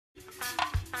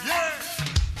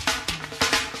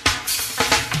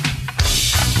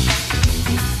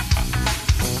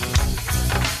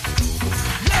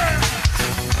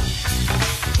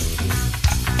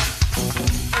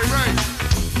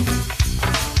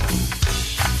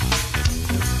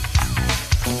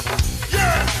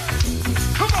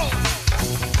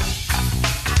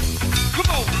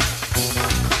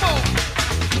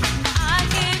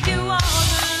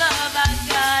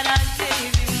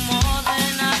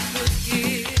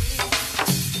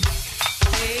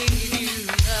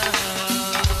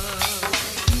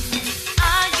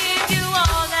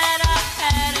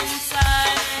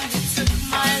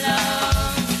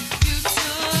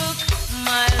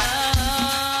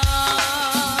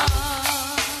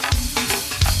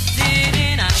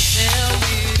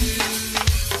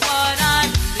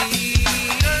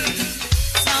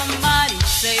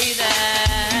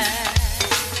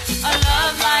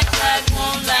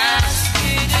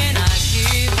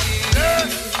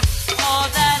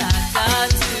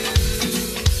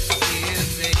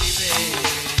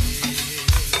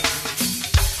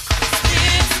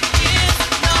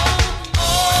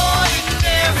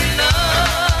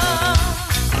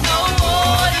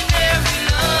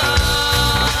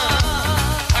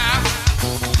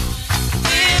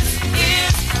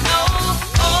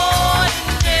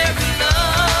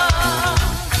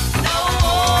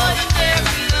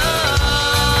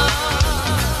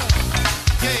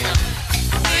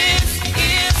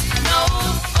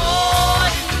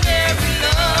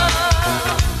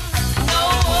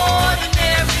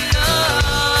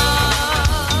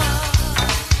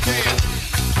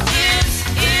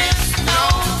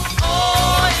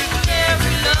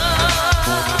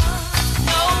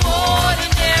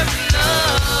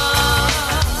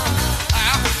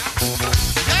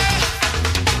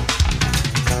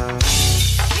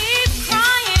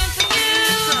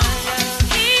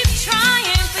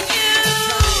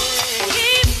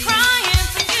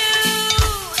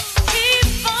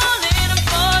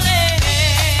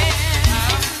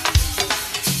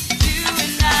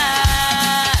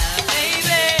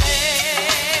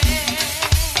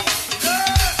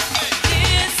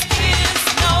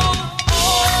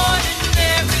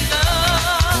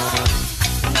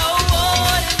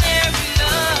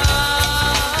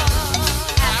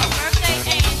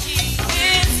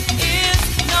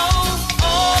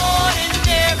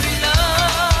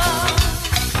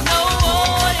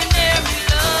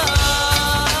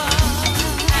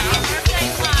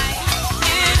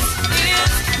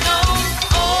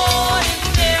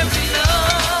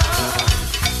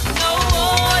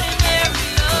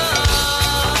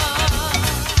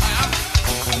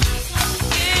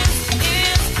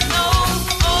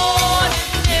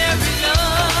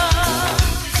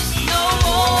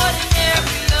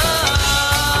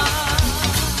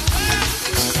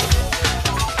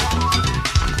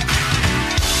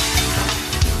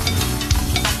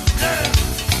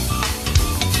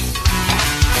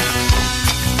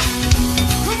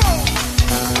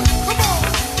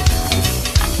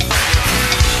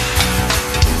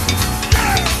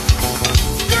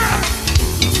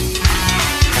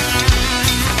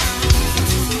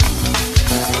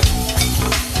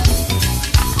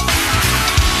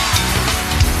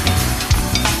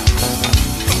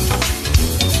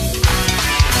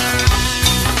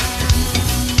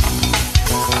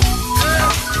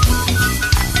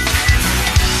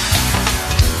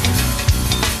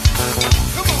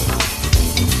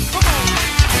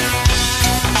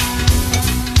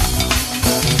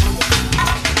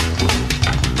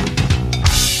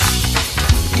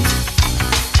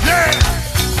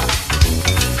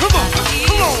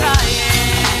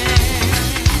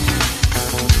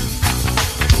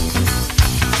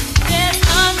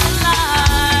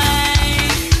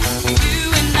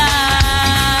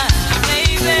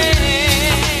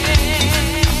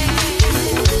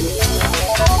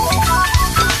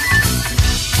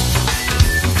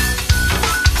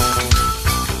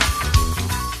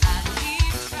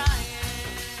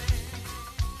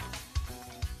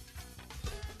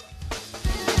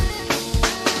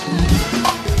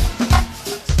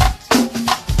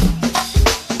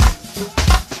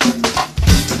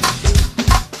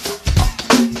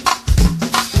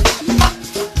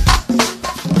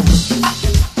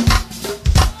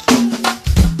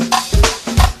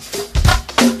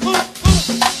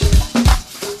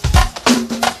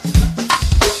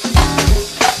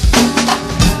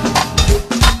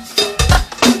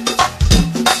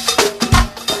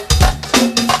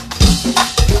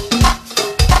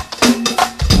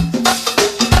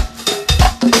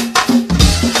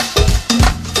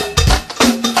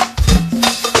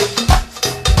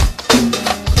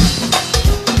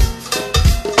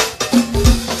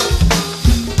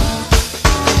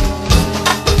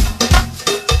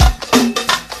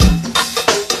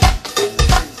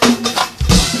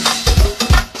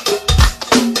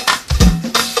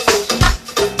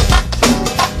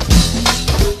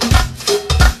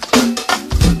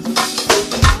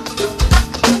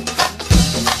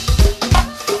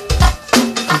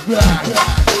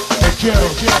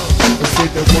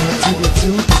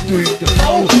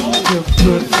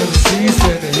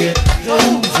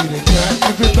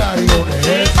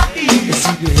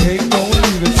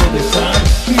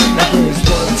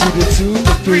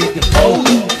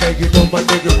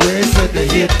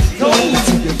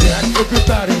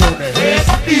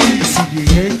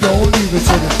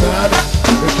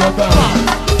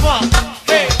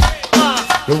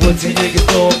But what you niggas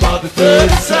know about the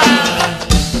dirty side?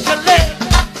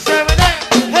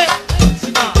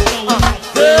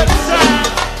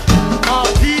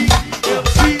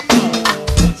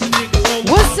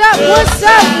 What's up? What's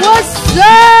up? What's up?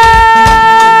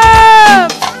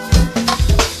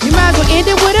 You might as well end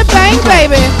it with a bang,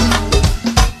 baby.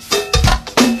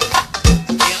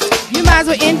 You might as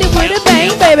well end it with a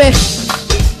bang, baby.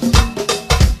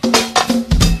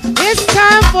 It's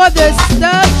time for the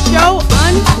Stubbs Show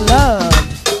Unplugged.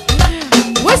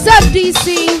 What's up,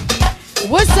 DC?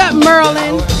 What's up,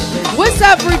 Maryland? What's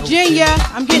up, Virginia?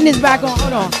 I'm getting this back on.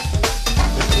 Hold on.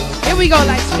 Here we go,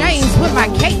 like James. Put my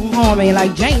cape on me,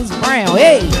 like James Brown.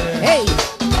 Hey, hey.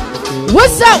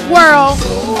 What's up, world?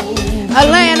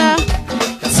 Atlanta,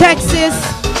 Texas.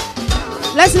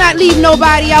 Let's not leave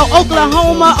nobody out.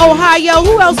 Oklahoma, Ohio.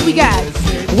 Who else we got?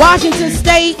 Washington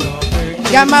State.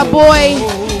 Got my boy,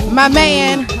 my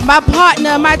man, my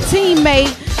partner, my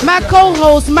teammate, my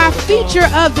co-host, my feature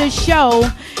of the show,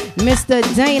 Mr.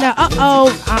 Dana.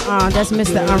 That's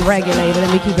Mr. Unregulated.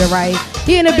 Let me keep it right.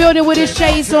 He in the building with his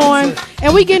shades on,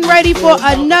 and we getting ready for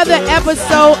another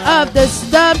episode of the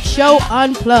Stubbs Show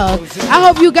Unplugged. I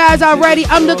hope you guys are ready.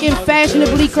 I'm looking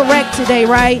fashionably correct today,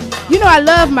 right? You know I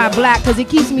love my black because it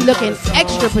keeps me looking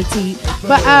extra petite.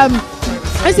 But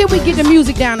let's see if we get the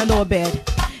music down a little bit.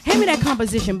 Hand me that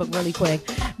composition book really quick.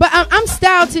 But I'm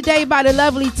styled today by the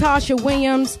lovely Tasha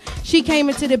Williams. She came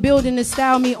into the building to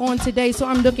style me on today, so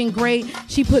I'm looking great.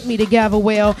 She put me together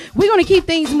well. We're going to keep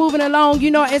things moving along. You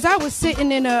know, as I was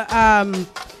sitting in I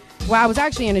was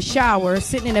actually in a shower,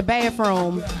 sitting in a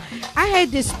bathroom, I had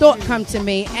this thought come to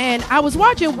me, and I was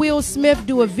watching Will Smith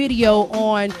do a video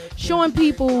on showing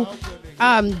people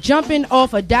jumping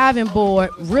off a diving board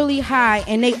really high,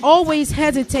 and they always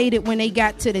hesitated when they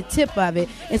got to the tip of it,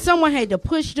 and someone had to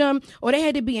push them or they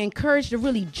had to be encouraged to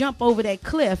really jump over that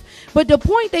cliff. But the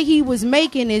point that he was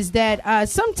making is that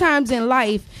sometimes in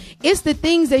life it's the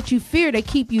things that you fear that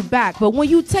keep you back, but when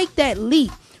you take that leap,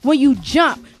 when you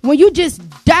jump, when you just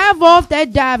dive off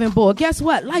that diving board, guess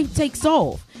what? Life takes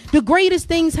off. The greatest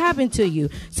things happen to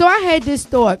you. So I had this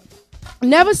thought: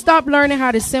 never stop learning how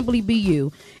to simply be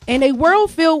you. In a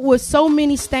world filled with so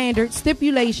many standards,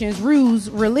 stipulations, rules,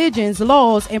 religions,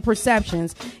 laws, and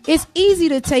perceptions, it's easy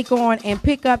to take on and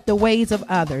pick up the ways of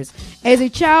others. As a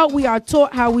child, we are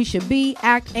taught how we should be,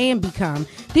 act, and become.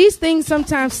 These things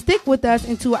sometimes stick with us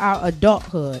into our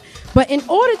adulthood. But in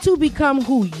order to become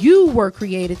who you were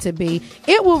created to be,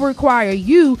 it will require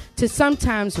you to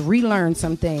sometimes relearn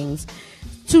some things,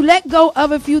 to let go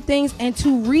of a few things, and to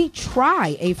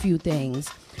retry a few things.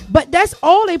 But that's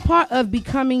all a part of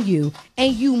becoming you,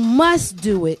 and you must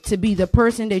do it to be the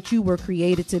person that you were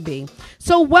created to be.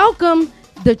 So welcome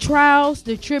the trials,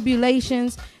 the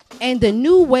tribulations, and the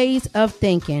new ways of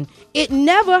thinking. It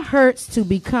never hurts to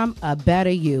become a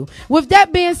better you. With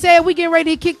that being said, we get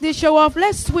ready to kick this show off.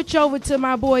 Let's switch over to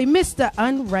my boy, Mr.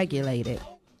 Unregulated.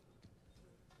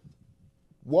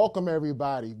 Welcome,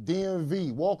 everybody.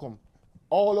 DMV, welcome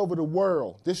all over the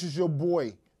world. This is your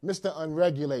boy, Mr.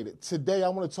 Unregulated. Today, I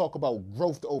want to talk about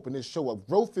growth to open this show up.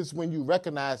 Growth is when you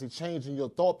recognize a change in your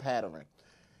thought pattern.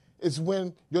 It's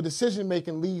when your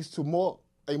decision-making leads to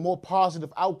a more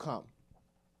positive outcome.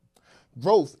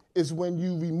 Growth is when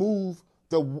you remove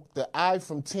the I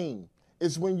from team.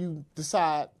 It's when you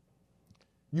decide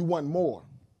you want more.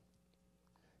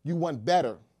 You want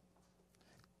better.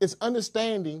 It's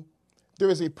understanding there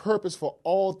is a purpose for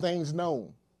all things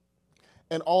known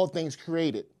and all things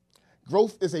created.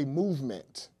 Growth is a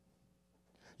movement.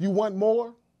 You want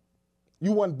more,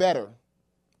 you want better.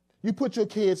 You put your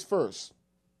kids first.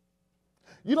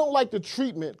 You don't like the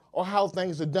treatment or how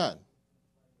things are done.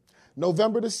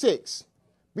 November the 6th,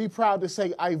 be proud to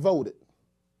say, I voted.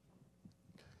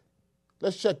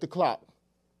 Let's check the clock.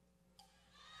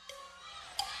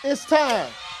 It's time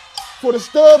for the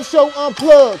Stubbs Show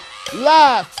Unplugged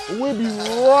live. We'll be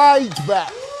right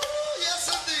back.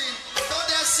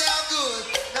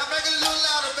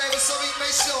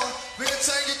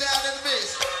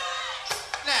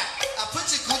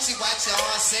 Watch your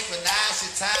own synchronize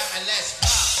your time and let's go.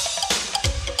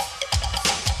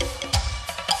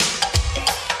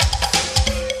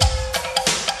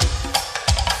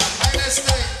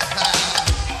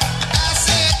 I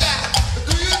said that.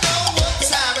 Do you know what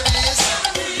time it is?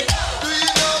 Do you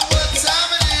know what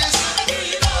time it is? Do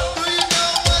you know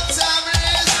what time it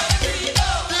is? Do you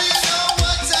know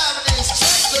what time it is?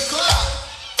 Check the clock.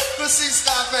 Let's see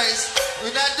Scarface.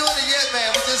 We're not doing it yet,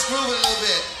 man. We're just grooving a little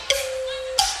bit.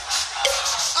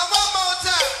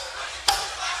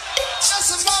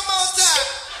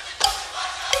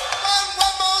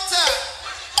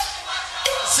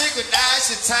 synchronize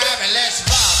your time and let's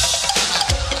rock.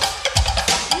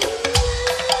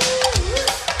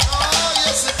 Oh,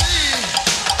 yes, indeed.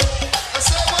 I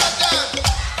said, well done.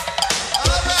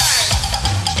 All right.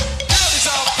 Girlies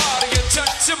all partying,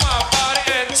 touching my body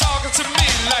and talking to me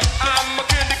like I'm a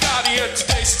kindergarten.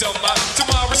 Today she's on mine,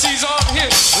 tomorrow she's on his.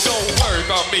 But don't worry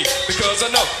about me because I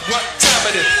know what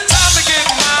time it is. Time to get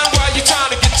mine while you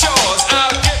trying to get yours.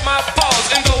 I'll get my paws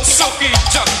and go silky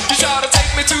jump. You try to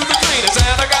take me to the cleaners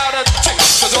and I got a chick.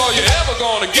 Cause all you're ever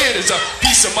gonna get is a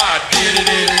piece of my did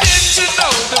you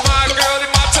know that my girl in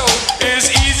my toe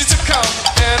is easy to come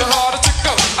and harder to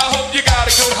go? I hope you got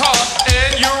a good heart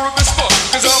and you're a good sport.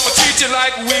 Cause I'ma treat you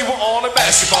like we were on a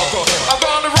basketball court. I'm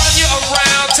gonna run you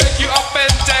around, take you up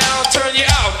and down, turn you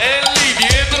out and leave you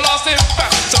in the lost and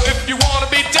found. So if you wanna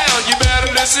be down, you better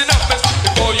listen up. And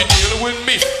before you're dealing with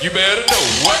me, you better know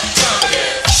what time it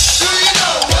is. Do you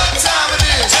know what time it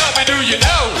is? Tell me, do you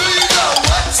know? Do you know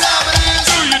what time it is?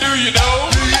 Do you know?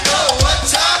 Do you know what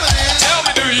time it is? Tell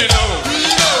me, do you know? Do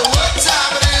you know what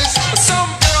time it is? Some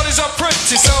girlies are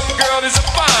pretty, some girlies are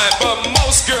fine, but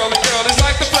most girlies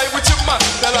like to play with your mind.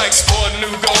 They like sporting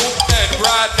new gold and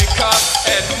riding their car,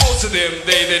 and most of them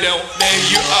they don't. There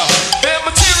you are. They're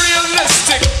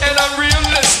materialistic and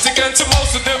unrealistic, and to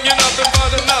most of them you're nothing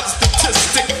but another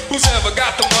statistic. Who's ever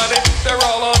got the money? They're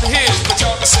all on his, but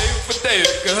y'all can save for days,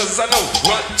 cause I know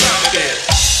what time it is.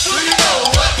 Do you know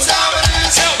what time it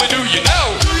is? Tell me, do you know?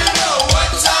 Do you know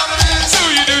what time it is? Do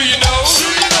you know? Do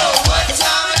you know what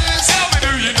time it is? Tell me,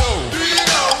 do you know? Do you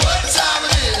know what time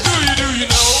it is? Do you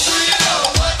know? Do you know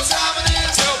what time it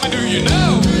is? Tell me, do you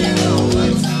know? Do you know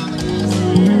what time it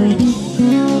is?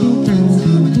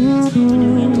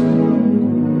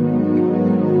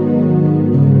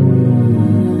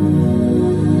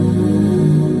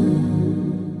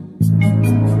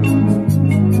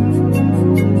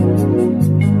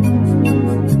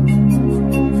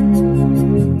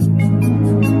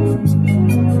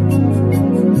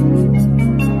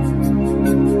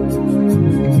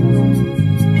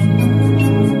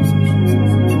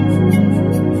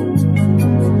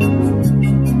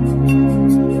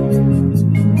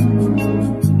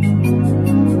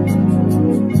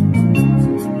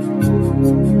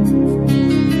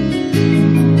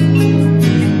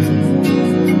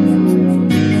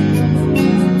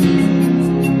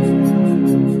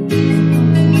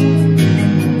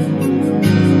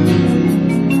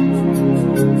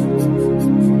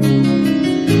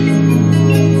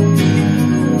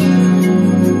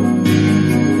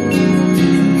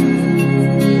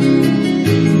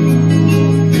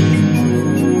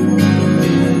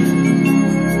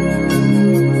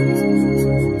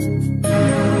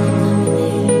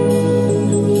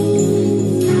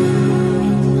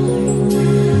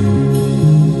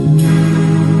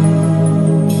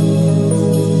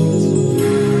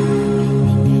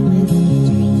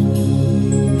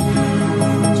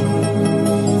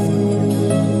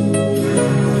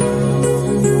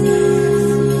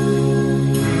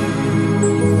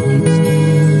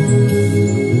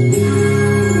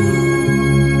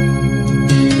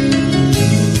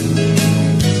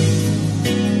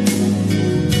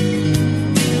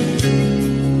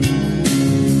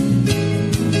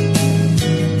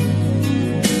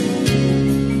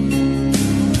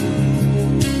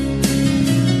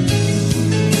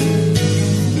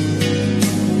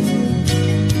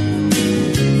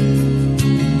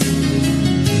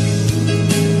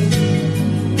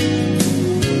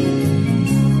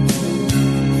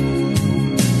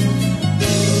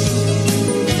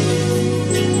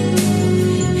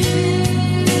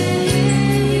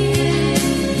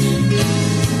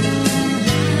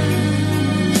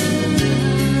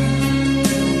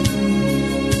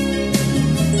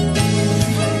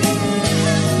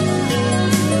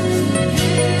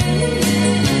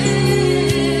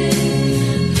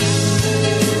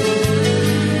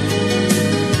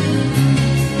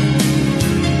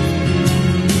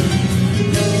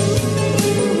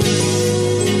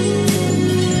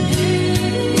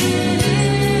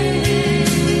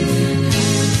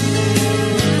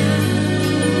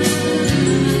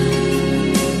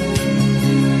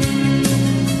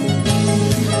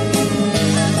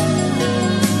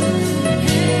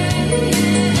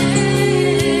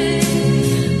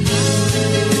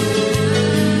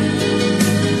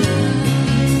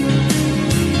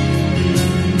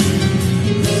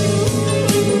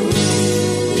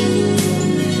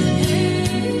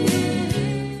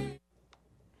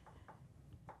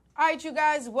 right, you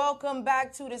guys, welcome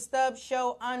back to the Stubbs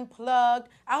Show Unplugged.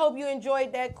 I hope you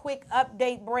enjoyed that quick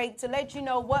update break to let you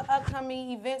know what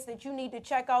upcoming events that you need to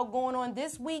check out going on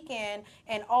this weekend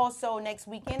and also next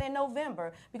weekend in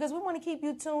November, because we want to keep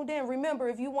you tuned in. Remember,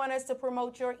 if you want us to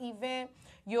promote your event,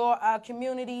 your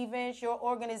community events, your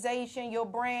organization, your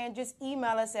brand, just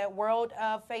email us at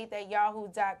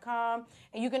worldoffaith@yahoo.com.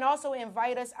 And you can also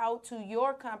invite us out to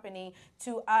your company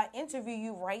to interview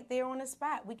you right there on the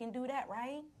spot. We can do that,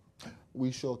 right? We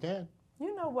sure can.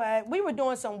 You know what? We were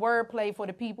doing some wordplay for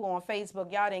the people on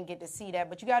Facebook. Y'all didn't get to see that,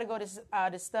 but you got to go to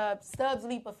the Stubbs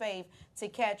Leap of Faith to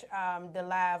catch the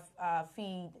live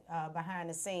feed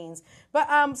behind the scenes. But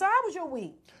so how was your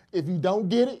week? If you don't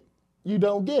get it, you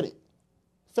don't get it.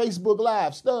 Facebook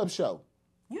Live, Stubbs Show.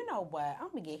 You know what?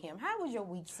 I'm going to get him. How was your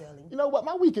week, silly? You know what?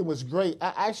 My weekend was great.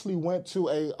 I actually went to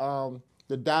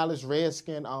the Dallas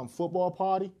Redskin football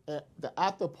party. And the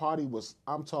after party was,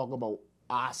 I'm talking about,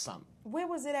 awesome. Where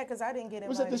was it at? Because I didn't get It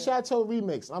was invited. at the Chateau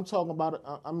Remix. I'm talking about,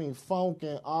 Funk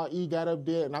and R.E. got up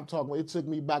there, and I'm talking, it took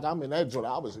me back. I'm in that joint.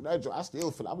 I was in that joint. I still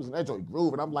feel I was in that joint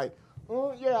groove, and I'm like,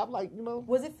 yeah, I'm like, you know.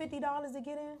 Was it $50 to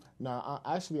get in? Nah,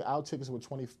 actually, our tickets were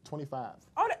 25.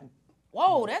 Oh,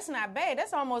 whoa, that's not bad.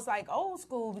 That's almost like old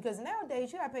school, because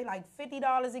nowadays you got to pay like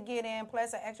 $50 to get in,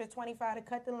 plus an extra $25 to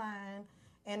cut the line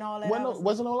and all that.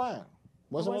 Wasn't no line.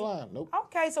 Wasn't no line. Nope.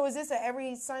 Okay, so is this a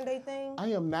every Sunday thing?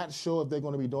 I am not sure if they're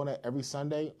going to be doing that every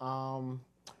Sunday.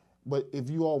 But if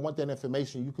you all want that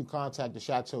information, you can contact the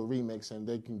Chateau Remix, and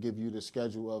they can give you the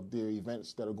schedule of their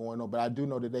events that are going on. But I do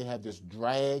know that they have this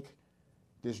drag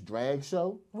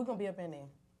show. We're going to be up in there.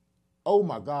 Oh,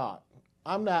 my God.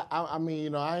 I'm not, I mean, you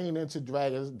know, I ain't into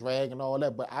drag and all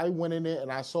that, but I went in there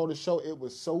and I saw the show. It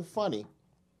was so funny.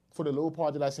 For the little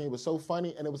part that I seen, it was so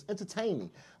funny and it was entertaining.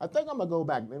 I think I'm going to go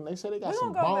back. And they said they got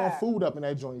some bomb food up in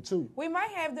that joint, too. We might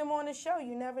have them on the show.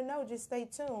 You never know. Just stay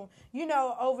tuned. You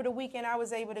know, over the weekend, I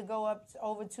was able to go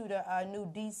over to the new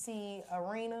D.C.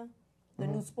 arena, the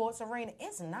new sports arena.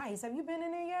 It's nice. Have you been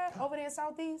in there yet, over there in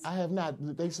Southeast? I have not.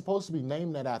 They supposed to be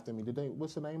named that after me.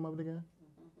 What's the name of it again?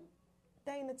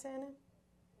 Dana Tennant.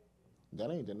 That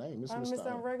ain't the name. It's Mr.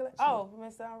 Unregulated. Oh,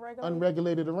 Mr. Unregulated.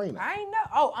 Unregulated Arena. I ain't know.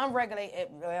 Oh, unregulated.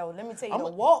 Well, let me tell you, the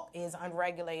walk is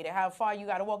unregulated. How far you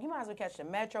got to walk? You might as well catch the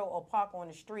metro or park on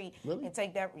the street and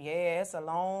take that. Yeah, it's a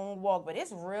long walk, but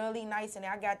it's really nice. And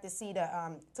I got to see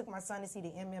took my son to see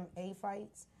the MMA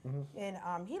fights, and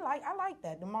I like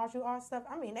that, the martial arts stuff.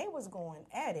 I mean, they was going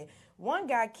at it. One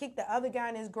guy kicked the other guy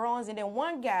in his groins, and then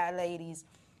one guy, ladies,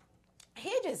 he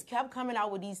just kept coming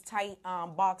out with these tight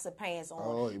boxer pants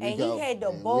on. He had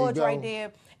the bulge right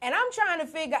there. And I'm trying to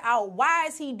figure out, why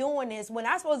is he doing this when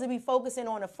I'm supposed to be focusing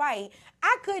on the fight?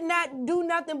 I could not do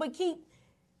nothing but keep,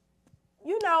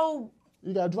 you know.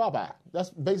 You got a drop eye.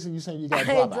 That's basically you saying you got a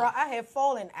drop eye. I had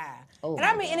fallen eye. Oh, and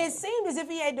I mean, and it seemed as if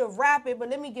he had to wrap it, but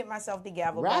let me get myself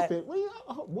together. Wrap it?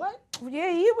 What?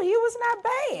 Yeah, he was not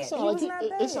bad. It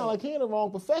sounded like he in the wrong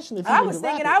profession. I was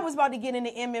thinking I was about to get in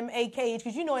the MMA cage,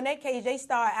 because, you know, in that cage, they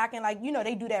start acting like, you know,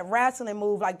 they do that wrestling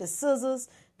move, like the scissors,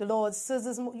 the Lord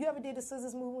scissors move. You ever did the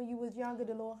scissors move when you was younger,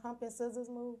 the little humping scissors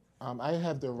move? I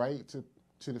have the right to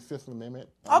the Fifth Amendment.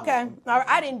 Okay.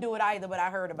 I didn't do it either, but I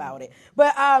heard about it.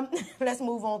 But let's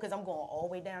move on, because I'm going all the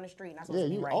way down the street. And I'm supposed to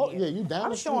be right here. Yeah, you down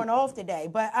I'm the street. showing off today.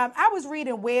 But I was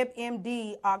reading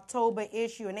WebMD October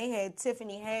issue, and they had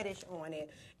Tiffany Haddish on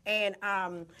it. And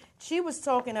she was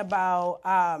talking about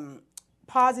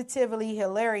positively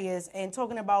hilarious and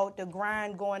talking about the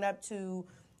grind going up to,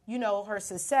 you know, her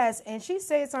success. And she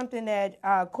said something that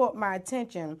caught my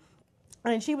attention.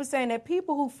 And she was saying that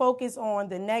people who focus on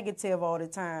the negative all the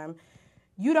time,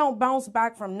 you don't bounce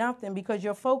back from nothing, because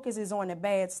your focus is on the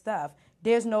bad stuff.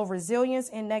 There's no resilience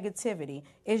in negativity.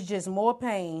 It's just more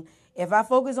pain. If I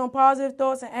focus on positive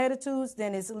thoughts and attitudes,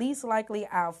 then it's least likely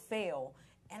I'll fail.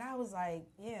 And I was like,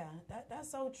 yeah, that's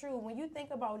so true. When you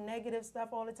think about negative stuff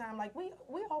all the time, like we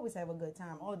always have a good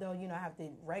time, although, you know, I have to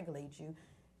regulate you.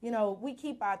 You know, we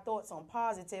keep our thoughts on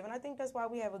positive, and I think that's why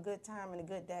we have a good time and a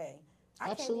good day.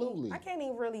 Absolutely. I can't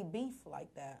even really beef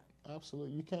like that.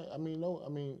 Absolutely, you can't. I mean, no. I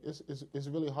mean, it's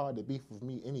really hard to beef with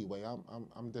me anyway.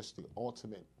 I'm just the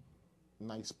ultimate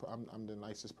nice. I'm the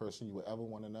nicest person you would ever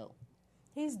want to know.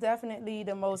 He's definitely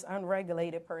the most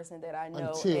unregulated person that I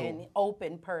know, and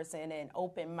open person, and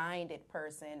open-minded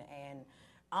person, and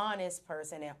honest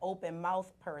person, and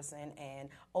open-mouth person, and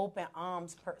open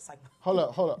arms person. Hold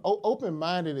up.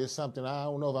 Open-minded is something I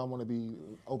don't know if I want to be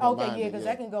open-minded. Okay, yeah, because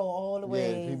that can go all the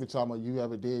way. Yeah, people talking about, you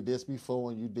ever did this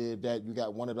before and you did that, you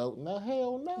got one of those. No,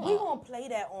 hell no. We're going to play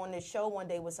that on the show one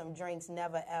day with some drinks.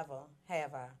 Never, ever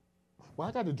have I. Well,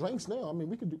 I got the drinks now. I mean,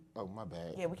 we could do. Oh, my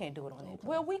bad. Yeah, we can't do it on it.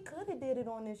 Well, we could have did it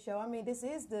on this show. I mean, this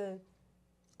is the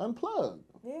Unplugged.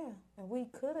 yeah, and we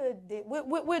could have did.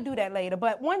 We'll do that later.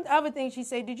 But one other thing she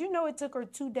said, did you know it took her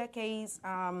 2 decades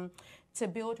to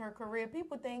build her career?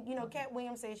 People think, you know, Cat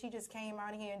Williams said she just came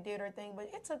out here and did her thing, but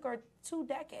it took her 2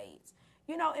 decades.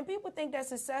 You know, and people think that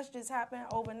success just happened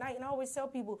overnight. And I always tell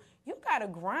people, you got to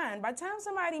grind. By the time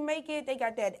somebody make it, they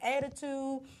got that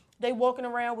attitude. They walking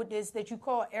around with this that you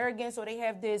call arrogance, or they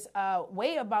have this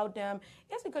way about them.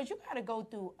 It's because you got to go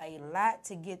through a lot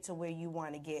to get to where you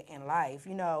want to get in life,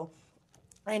 you know.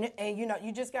 And you know,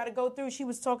 you just got to go through. She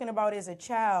was talking about as a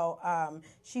child,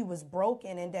 she was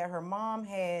broken and that her mom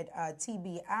had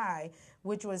TBI,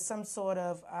 which was some sort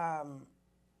of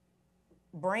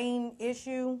brain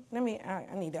issue.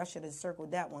 I should have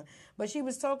circled that one. But she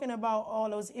was talking about all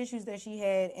those issues that she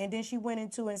had, and then she went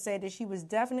into and said that she was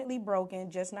definitely broken,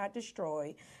 just not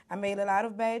destroyed. I made a lot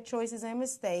of bad choices and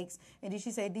mistakes, and then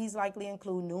she said these likely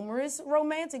include numerous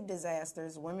romantic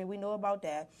disasters. Women, we know about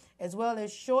that, as well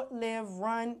as short-lived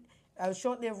run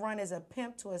as a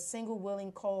pimp to a single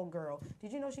willing call girl.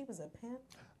 Did you know she was a pimp?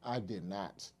 I did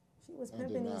not. She was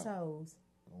pimping these hoes.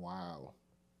 Wow.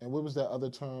 And what was that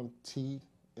other term?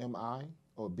 TMI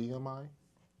or BMI?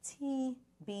 TBI.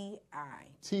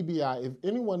 TBI. If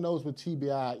anyone knows what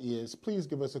TBI is, please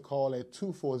give us a call at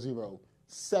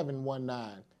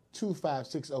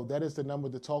 240-719-2560. That is the number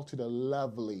to talk to the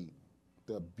lovely,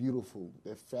 the beautiful,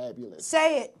 the fabulous.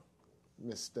 Say it.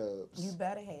 Miss Stubbs. You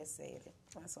better have said it.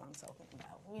 That's what I'm talking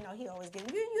about. You know, he always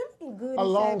getting you looking good.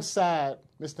 Alongside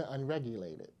Mr.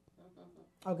 Unregulated.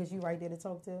 Oh, because you right there to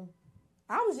talk to?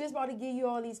 I was just about to give you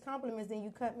all these compliments, then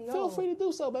you cut me off. Feel free to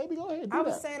do so, baby. Go ahead. I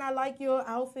was saying I like your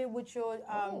outfit with your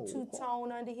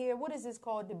two-tone under here. What is this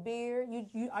called? The beard?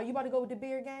 Are you about to go with the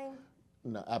beard game?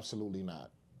 No, absolutely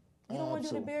not. You don't want to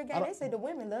do the beard game? They say the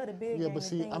women love the beard game. Yeah, but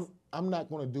see, I'm not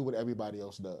going to do what everybody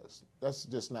else does. That's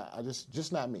just not.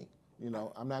 Just not me. You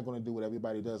know, I'm not going to do what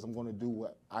everybody does. I'm going to do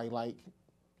what I like.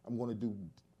 I'm going to do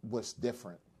what's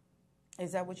different.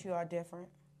 Is that what you are different?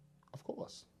 Of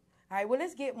course. All right, well,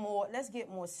 let's get more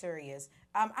serious.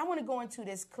 I want to go into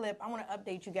this clip. I want to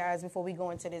update you guys before we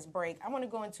go into this break. I want to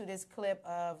go into this clip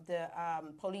of the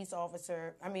police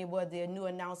officer, the new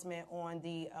announcement on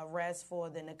the arrest for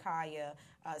the Nakaya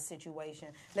situation.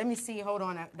 Let me see. Hold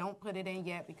on. Don't put it in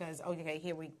yet because, okay,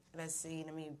 let's see.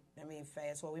 Let me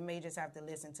fast forward. We may just have to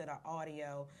listen to the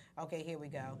audio. Okay, here we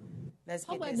go. Let's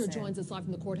Paul get Wagner this in. joins us live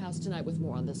from the courthouse tonight with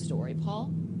more on this story.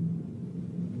 Paul?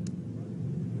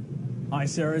 Hi,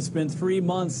 Sarah. It's been 3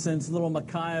 months since little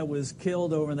Micaiah was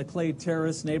killed over in the Clay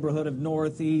Terrace neighborhood of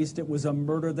Northeast. It was a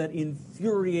murder that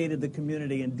infuriated the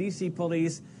community, and D.C.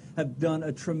 police have done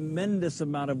a tremendous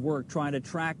amount of work trying to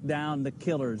track down the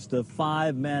killers, the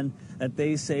 5 men that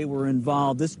they say were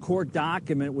involved. This court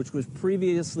document, which was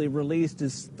previously released,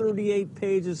 is 38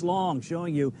 pages long,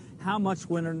 showing you how much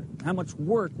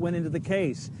work went into the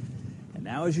case. And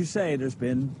now, as you say, there's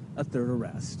been a 3rd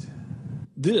arrest.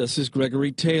 This is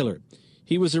Gregory Taylor.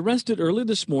 He was arrested early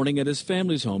this morning at his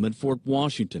family's home in Fort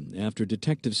Washington after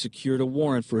detectives secured a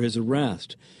warrant for his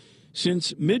arrest.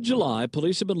 Since mid-July,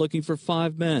 police have been looking for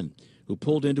 5 men who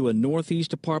pulled into a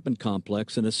Northeast apartment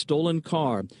complex in a stolen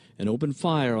car and opened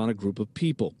fire on a group of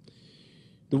people.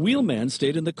 The wheelman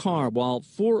stayed in the car while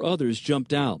 4 others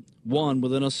jumped out, one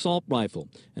with an assault rifle,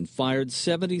 and fired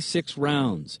 76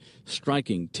 rounds,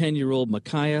 striking 10-year-old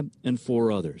Micaiah and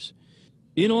 4 others.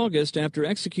 In August, after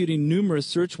executing numerous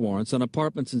search warrants on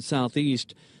apartments in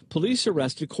Southeast, police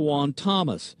arrested Kwan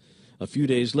Thomas. A few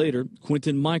days later,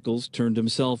 Quentin Michaels turned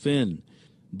himself in.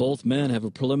 Both men have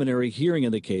a preliminary hearing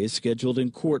in the case scheduled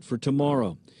in court for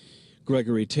tomorrow.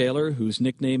 Gregory Taylor, whose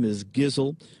nickname is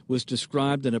Gizzle, was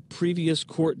described in a previous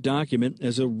court document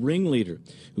as a ringleader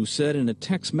who said in a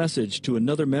text message to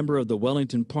another member of the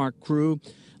Wellington Park crew,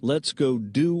 "Let's go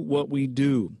do what we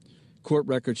do." Court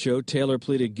records show Taylor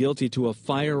pleaded guilty to a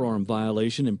firearm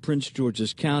violation in Prince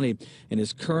George's County and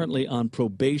is currently on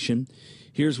probation.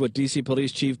 Here's what D.C.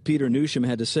 Police Chief Peter Newsham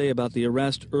had to say about the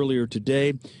arrest earlier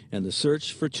today and the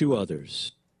search for 2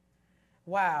 others.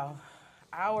 Wow.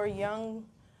 Our young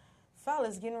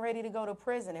fella's getting ready to go to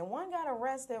prison, and one got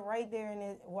arrested right there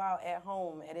while at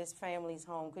home, at his family's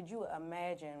home. Could you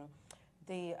imagine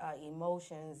the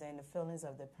emotions and the feelings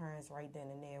of the parents right then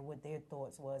and there, what their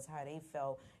thoughts was, how they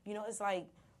felt? You know, it's like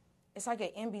an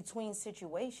in-between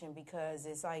situation because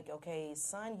it's like, okay,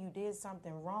 son, you did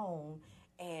something wrong,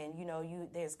 and, you know,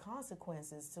 there's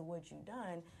consequences to what you've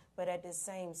done, but at the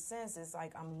same sense, it's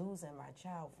like I'm losing my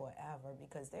child forever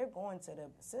because they're going to the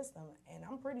system, and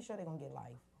I'm pretty sure they're going to get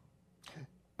life.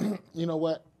 You know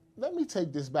what? Let me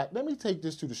take this back. Let me take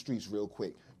this to the streets real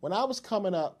quick. when I was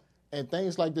coming up and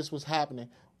things like this was happening,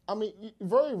 I mean,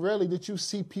 very rarely did you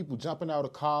see people jumping out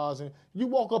of cars and you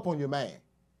walk up on your man.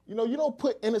 You know, you don't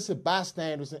put innocent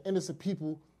bystanders and innocent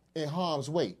people in harm's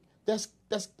way. That's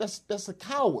a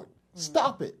coward.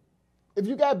 Stop it. If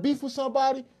you got beef with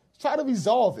somebody, try to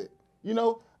resolve it. You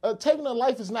know, taking a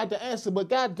life is not the answer, but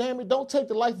God damn it, don't take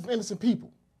the life of innocent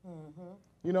people.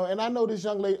 You know, and I know this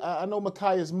young lady, I know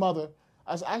Micaiah's mother.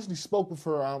 I actually spoke with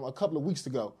her a couple of weeks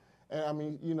ago. And I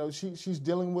mean, you know, she's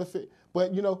dealing with it.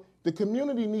 But, you know, the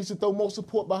community needs to throw more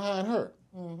support behind her.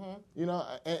 You know,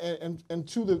 and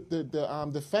to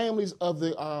the families of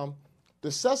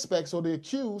the suspects or the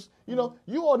accused, you know,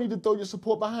 you all need to throw your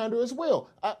support behind her as well.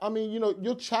 I mean, you know,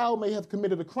 your child may have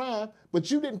committed a crime, but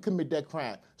you didn't commit that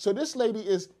crime. So this lady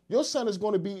your son is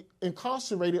going to be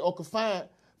incarcerated or confined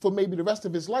for maybe the rest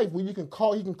of his life, where you can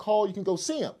call, you can go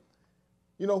see him.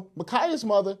 You know, Micaiah's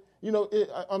mother, you know,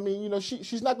 I mean, you know,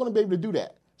 she's not going to be able to do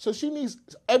that. So she needs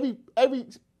every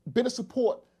bit of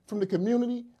support from the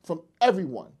community, from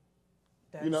everyone.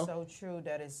 That's so true.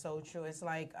 That is so true. It's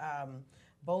like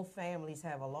both families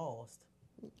have a loss.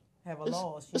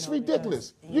 It's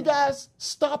ridiculous. You guys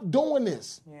stop doing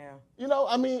this. Yeah. You know,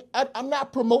 I mean, I'm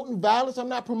not promoting violence. I'm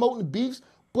not promoting beefs,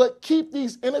 but keep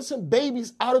these innocent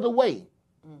babies out of the way.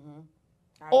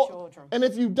 Our children. And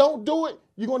if you don't do it,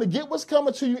 you're going to get what's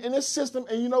coming to you in this system.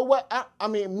 And you know what? I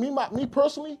mean, me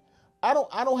personally, I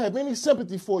don't have any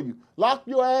sympathy for you. Lock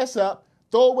your ass up.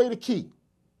 Throw away the key.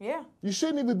 Yeah. You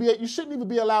shouldn't even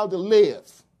be allowed to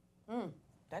live.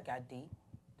 That got deep.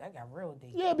 That got real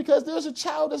deep. Yeah, because there's a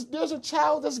child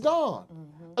that's gone.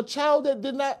 A child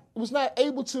that was not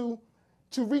able to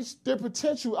reach their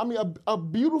potential. I mean, a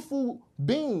beautiful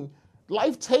being,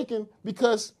 life taken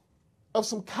because of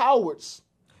some cowards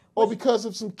or because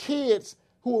of some kids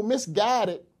who are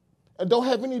misguided and don't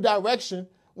have any direction,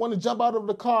 want to jump out of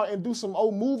the car and do some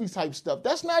old movie type stuff.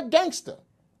 That's not gangster.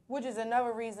 Which is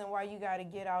another reason why you got to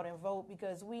get out and vote,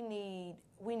 because we need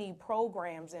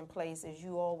programs in place, as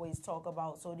you always talk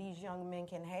about, so these young men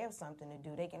can have something to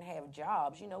do. They can have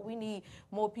jobs. You know, we need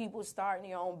more people starting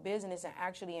their own business and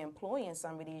actually employing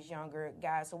some of these younger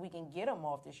guys so we can get them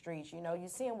off the streets. You know, you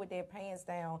see them with their pants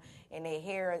down and their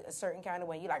hair a certain kind of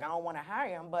way. You're like, I don't want to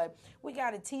hire them, but we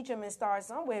got to teach them and start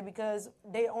somewhere, because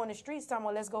they're on the streets talking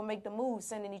about, let's go make the move,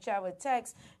 sending each other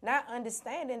texts, not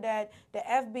understanding that the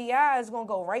FBI is going to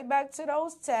go right back to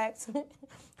those texts,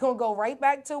 going to go right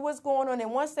back to what's going on.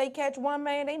 And once they catch one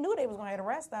man, they knew they was going to have the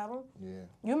rest of them. Yeah.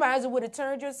 You might as well would have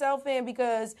turned yourself in,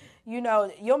 because, you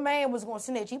know, your man was going to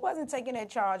snitch. He wasn't taking that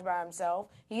charge by himself.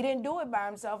 He didn't do it by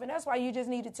himself. And that's why you just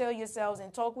need to tell yourselves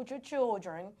and talk with your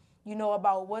children, you know,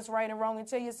 about what's right and wrong, and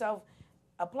tell yourself,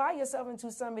 apply yourself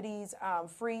into some of these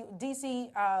free,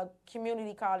 DC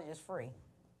community colleges free.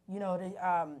 You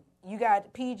know, you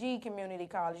got PG Community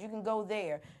College. You can go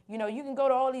there. You know, you can go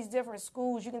to all these different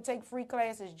schools. You can take free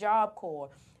classes, Job Corps.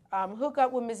 Hook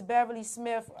up with Miss Beverly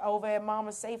Smith over at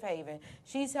Mama Safe Haven.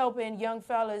 She's helping young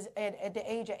fellas at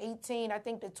the age of 18, I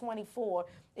think to 24.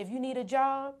 If you need a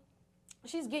job,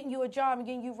 she's getting you a job and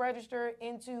getting you registered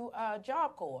into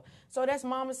Job Corps. So that's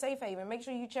Mama Safe Haven. Make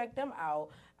sure you check them out.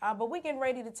 But we're getting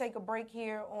ready to take a break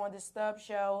here on the Stubbs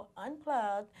Show,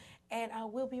 Unplugged, and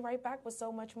we'll be right back with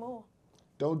so much more.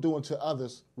 Don't do unto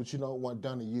others what you don't want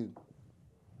done to you.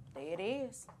 There it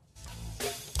is.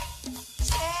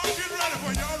 So get ready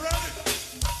when y'all ready.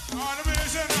 All the men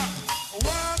say now,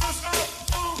 wind us up,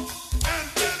 and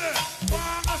did it.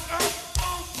 Wind us up,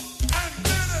 and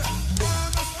did it.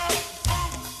 Wind us up,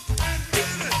 and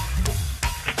did it.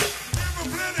 Give me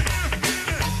plenty if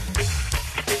did it.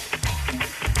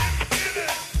 Did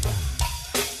it.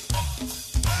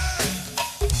 Hey,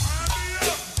 wind me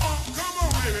up, come on,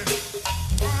 baby.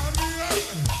 Wind me up.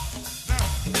 Now,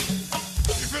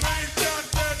 if it ain't got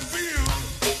that feel,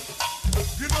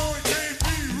 you know it can't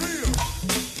be real.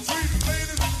 Sweet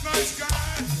ladies and nice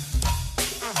guys,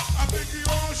 I think you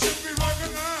all should be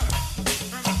recognized.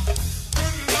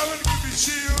 Good loving give me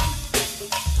chill.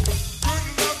 Good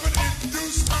loving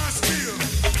induce my skill.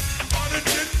 But it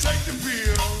didn't take the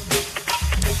pill.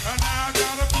 And now I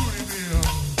got a booty bill.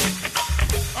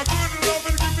 A good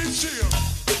loving give me chill.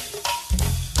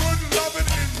 Good loving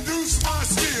induce my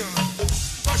skill.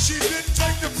 But she didn't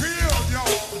take the pill,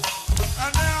 y'all.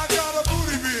 And now I got a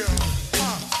booty bill.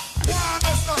 Wind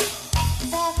us up,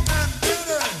 funk and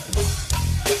diddy.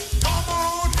 Come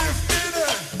on, if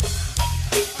diddy.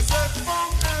 I said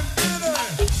funk and diddy.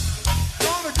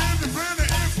 Gonna give you plenty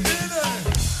if diddy.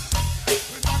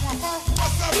 We talk about funk,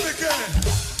 what's up, Mickey?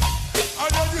 I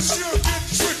know you sure get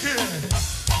tricky.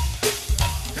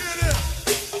 Hit it.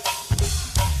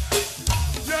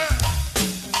 Yeah.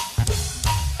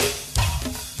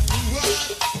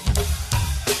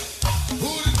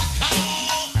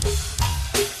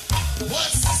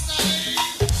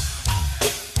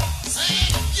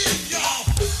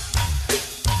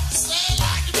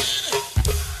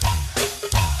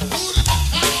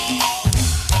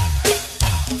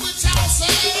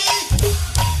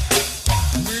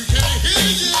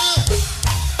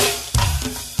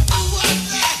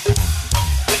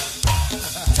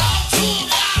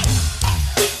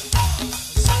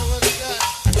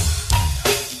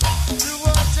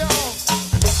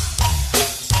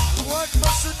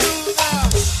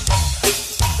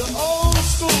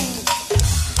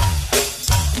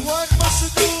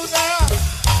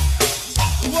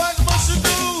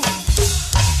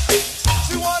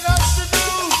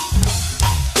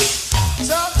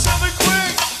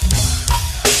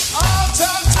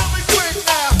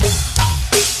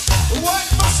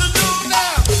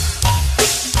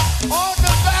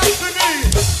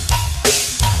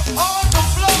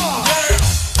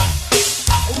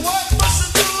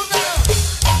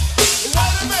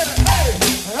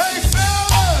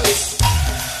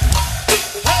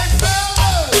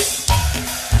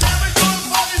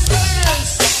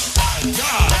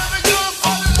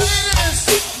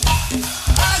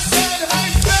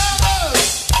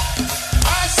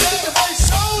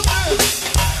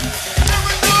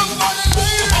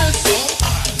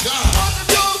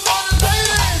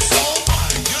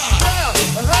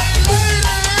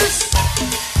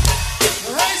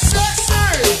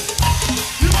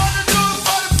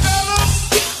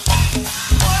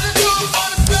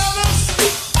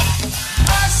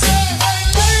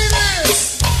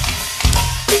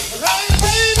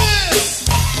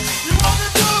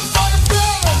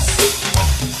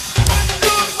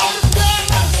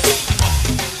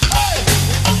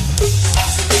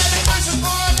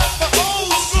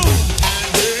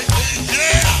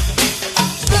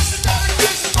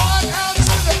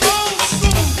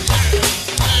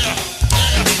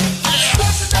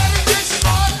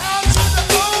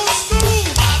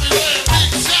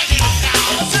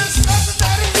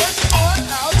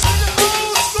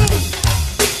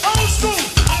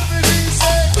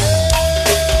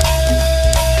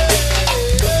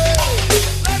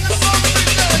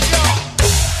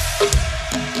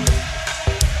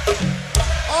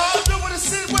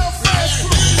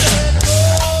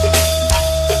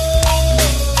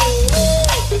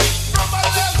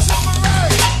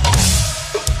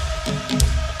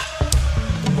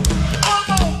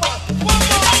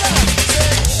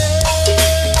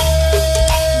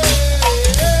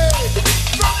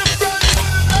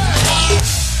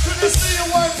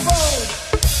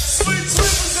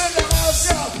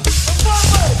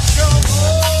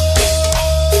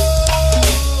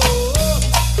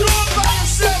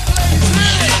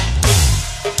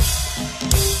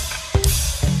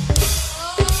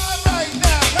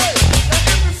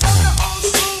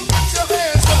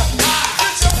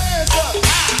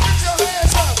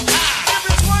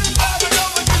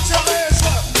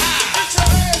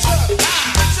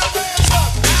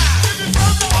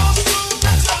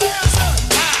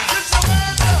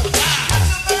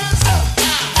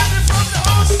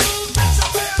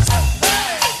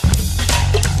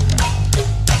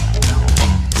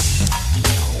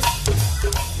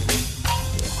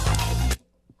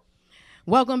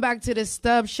 Welcome back to the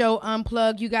Stubbs Show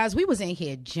Unplugged. You guys, we was in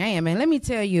here jamming. Let me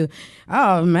tell you,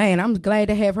 oh man, I'm glad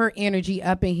to have her energy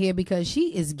up in here because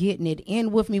she is getting it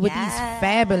in with me with these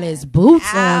fabulous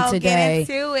boots on today.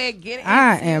 Get into it.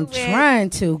 I am trying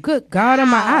to. Good God,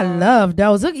 I love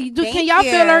those. Look, can y'all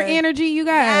feel her energy, you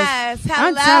guys? Yes. Hello.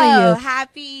 I'm telling you.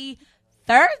 Happy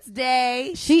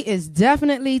Thursday. She is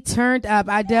definitely turned up.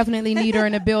 I definitely need her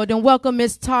in the building. Welcome,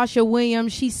 Miss Tasha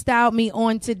Williams. She styled me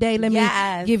on today. Let me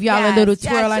give y'all a little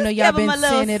twirl. I know y'all been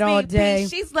saying it all day.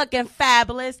 She's looking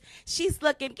fabulous. She's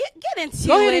looking, get into it.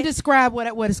 Go ahead and describe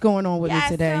what is going on with me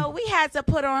today. So we had to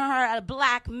put on her a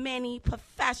black mini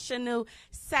professional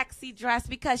sexy dress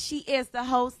because she is the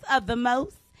host of The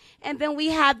Most. And then we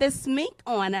have this mink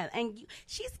on her, and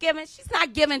she's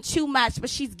not giving too much, but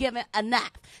she's giving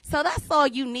enough. So that's all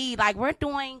you need. Like we're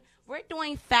doing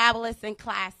fabulous and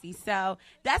classy. So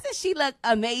doesn't she look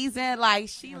amazing? Like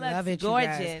she looks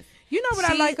gorgeous. You know what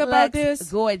I like about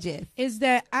this? Gorgeous. Is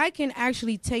that I can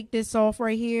actually take this off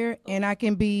right here, and I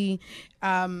can be,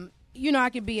 I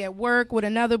could be at work with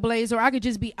another blazer, or I could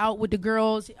just be out with the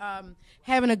girls,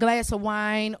 having a glass of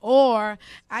wine, or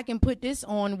I can put this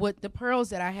on with the pearls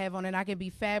that I have on, and I can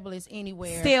be fabulous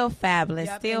anywhere. Still fabulous.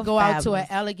 Still go out to an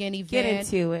elegant event. Get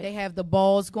into it. They have the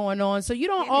balls going on, so you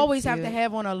don't always have to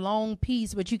have on a long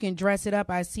piece, but you can dress it up.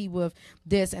 I see with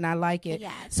this, and I like it.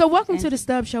 Yes. So welcome to the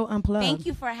Stubbs Show Unplugged. Thank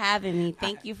you for having me.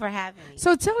 Thank you for having me.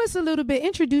 So tell us a little bit.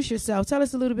 Introduce yourself. Tell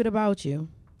us a little bit about you.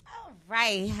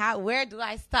 Right. Where do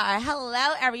I start?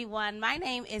 Hello, everyone. My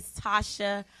name is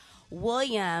Tasha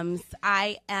Williams.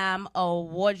 I am a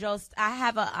wardrobe. I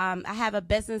have a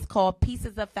business called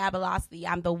Pieces of Fabulosity.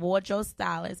 I'm the wardrobe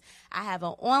stylist. I have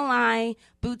an online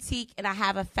boutique, and I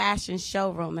have a fashion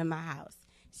showroom in my house.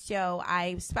 So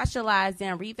I specialize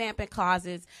in revamping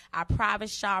closets. I private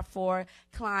shop for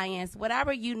clients.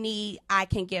 Whatever you need, I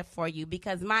can get for you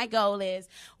because my goal is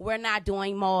we're not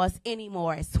doing malls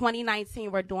anymore. It's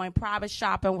 2019. We're doing private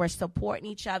shopping. We're supporting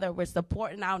each other. We're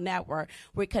supporting our network.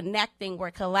 We're connecting.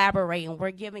 We're collaborating.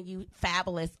 We're giving you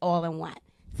fabulous all in one.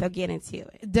 So get into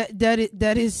it.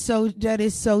 That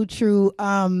is so true.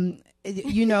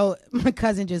 My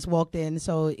cousin just walked in,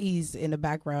 so he's in the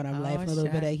background. I'm laughing a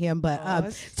little bit at him.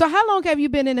 But so how long have you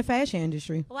been in the fashion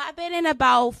industry? Well, I've been in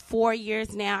about 4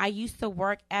 years now. I used to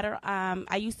work at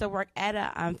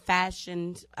a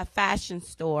fashion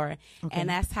store, and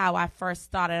that's how I first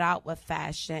started out with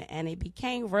fashion. And it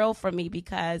became real for me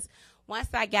because once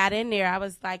I got in there, I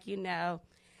was like,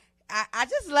 I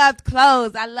just loved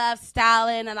clothes. I love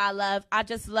styling, and I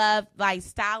just love like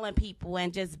styling people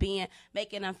and just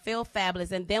making them feel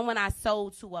fabulous. And then when I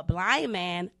sold to a blind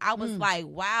man, I was like,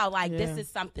 wow, this is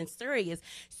something serious.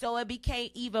 So it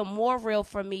became even more real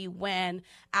for me when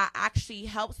I actually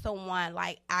helped someone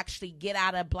actually get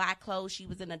out of black clothes. She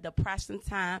was in a depression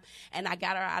time, and I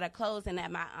got her out of clothes. And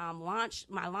at my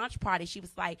launch party, she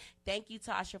was like, "Thank you,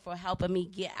 Tasha, for helping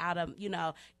me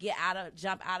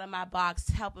jump out of my box,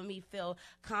 helping me feel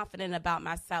confident about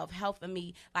myself, helping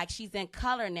me." Like she's in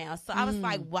color now. So I was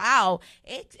like, wow,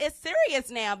 it's serious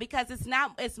now because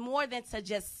it's more than to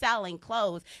just selling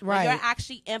clothes. Right. When you're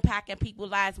actually impacting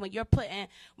people's lives, when you're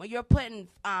putting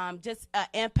just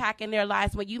impact in their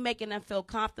lives, when you making them feel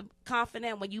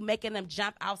confident, when you making them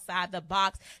jump outside the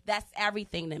box, that's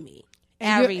everything to me.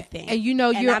 Everything.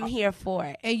 I'm here for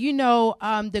it.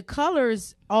 And the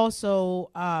colors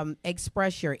also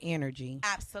express your energy.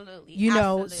 Absolutely.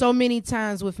 So many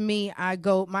times with me,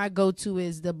 my go-to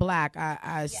is the black.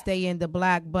 I stay in the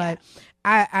black, but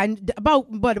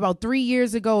about 3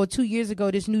 years ago or 2 years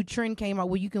ago, this new trend came out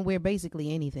where you can wear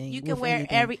basically anything. You can wear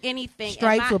anything.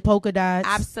 Stripes with polka dots.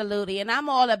 Absolutely. And I'm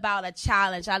all about a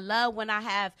challenge. I love when I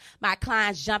have my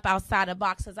clients jump outside the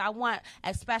box because I want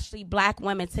especially black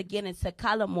women to get into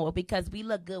color more because we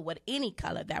look good with any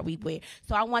color that we wear.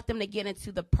 So I want them to get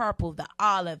into the purple, the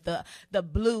olive, the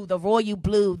blue, the royal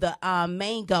blue, the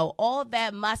mango, all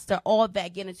that mustard, all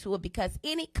that, get into it because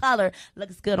any color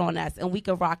looks good on us and we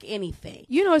can rock anything.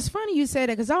 It's funny you say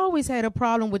that because I always had a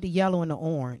problem with the yellow and the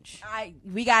orange.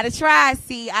 We got to try.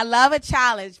 See, I love a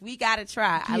challenge. We got to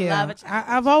try. I love a challenge.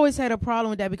 I've always had a problem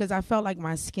with that because I felt like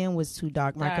my skin was too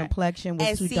dark. My complexion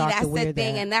was too dark to wear that. And see, that's the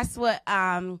thing. And that's what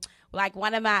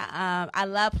one of my I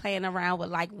love playing around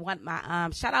with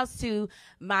shout outs to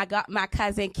my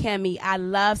cousin Kimmy. I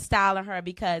love styling her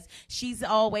because she's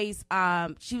always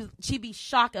she be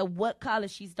shocked at what color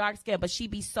she's dark skinned, but she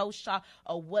be so shocked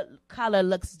at what color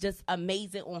looks just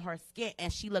amazing on her skin,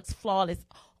 and she looks flawless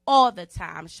all the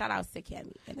time. Shout out to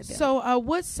Kimmy. So,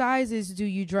 what sizes do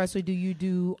you dress, or do you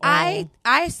do? I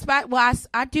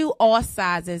do all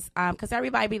sizes. Because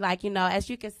everybody be like, as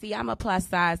you can see, I'm a plus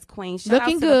size queen.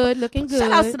 Looking good.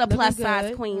 Shout out to the plus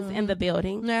size queens in the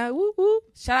building. Yeah, woo woo.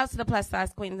 Shout out to the plus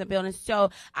size queens in the building. So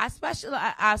I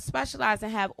specialize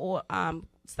and have all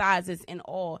sizes in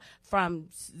all from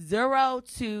 0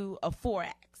 to a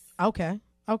 4X.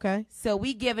 Okay. So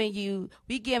we giving you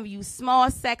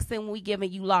small sexy and we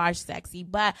giving you large sexy,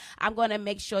 but I'm going to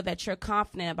make sure that you're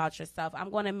confident about yourself. I'm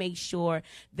going to make sure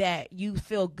that you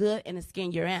feel good in the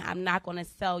skin you're in. I'm not going to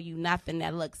sell you nothing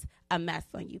that looks a mess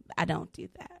on you. I don't do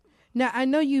that. Now, I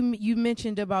know you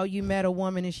mentioned about you met a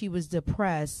woman and she was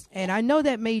depressed, and I know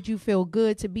that made you feel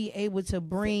good to be able to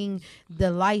bring the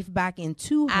life back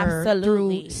into her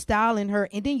through styling her,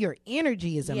 and then your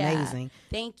energy is amazing.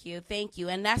 Thank you.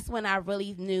 And that's when I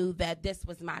really knew that this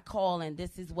was my calling.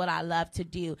 This is what I love to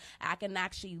do. I can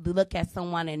actually look at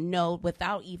someone and know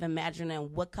without even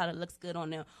imagining what color looks good on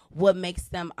them, what makes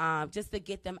them just to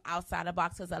get them outside the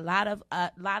box. Because a lot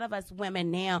of us women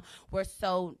now,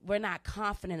 we're not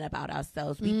confident about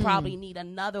ourselves. We probably need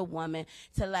another woman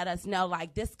to let us know,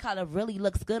 like, this color really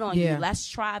looks good on you. Let's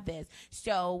try this.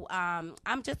 So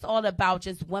I'm just all about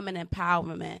just women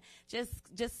empowerment,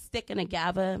 just sticking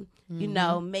together,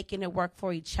 making it work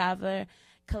for each other,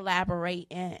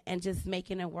 collaborating, and just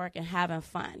making it work and having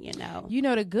fun.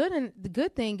 The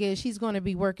good thing is she's going to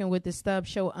be working with the Stubbs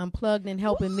Show Unplugged and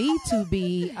helping me to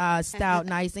be styled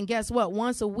nice. And guess what?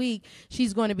 Once a week,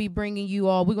 she's going to be bringing you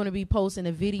all. We're going to be posting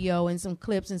a video and some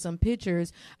clips and some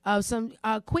pictures of some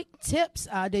quick tips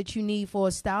that you need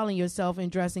for styling yourself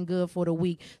and dressing good for the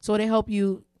week, so they help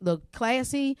you look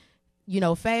classy,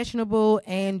 fashionable,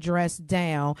 and dressed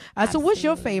down. So what's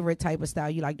your favorite type of style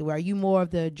you like to wear? Are you more of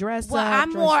the dress up,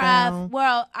 I'm dress more down?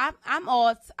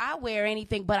 I wear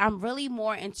anything, but I'm really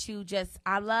more into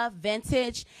I love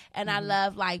vintage, and I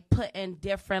love like putting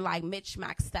different like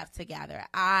mix-max stuff together.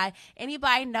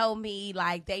 Anybody know me,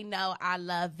 like they know I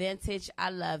love vintage,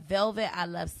 I love velvet, I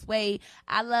love suede,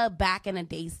 I love back in the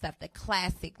day stuff, the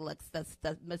classic looks,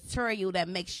 the material that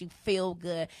makes you feel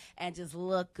good and just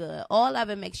look good. All of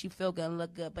it makes you feel good and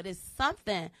look good, but it's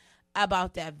something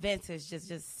about that vintage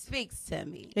just speaks to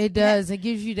me. It does. It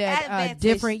gives you that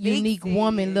different, unique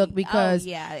woman look, because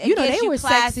they were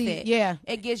classic. sexy. Yeah,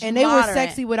 it gives you and they modern. were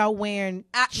sexy without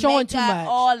showing too much.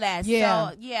 All that.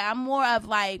 Yeah. So I'm more of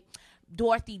like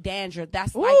Dorothy Dandridge.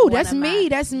 That's That's me.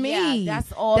 That's me. Yeah,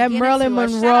 that's all. That Marilyn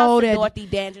Monroe, that Dorothy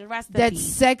Dandridge. that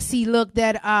sexy look,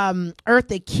 that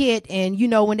Eartha Kitt, and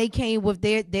when they came with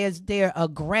their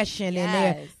aggression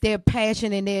and their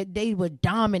passion, and they were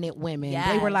dominant women.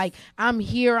 They were like, I'm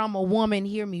here, I'm a woman,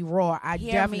 hear me roar. I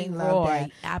definitely love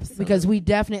that. Absolutely. Because we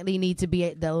definitely need to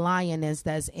be the lioness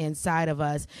that's inside of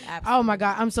us. Absolutely. Oh my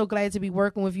God, I'm so glad to be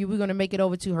working with you. We're gonna make it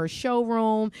over to her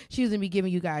showroom. She's gonna be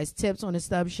giving you guys tips on the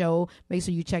Stubbs Show. Make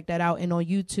sure you check that out. And on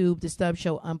YouTube, the Stubbs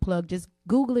Show Unplugged. Just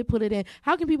Google it, put it in.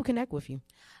 How can people connect with you?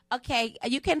 Okay,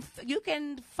 you can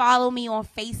follow me on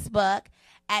Facebook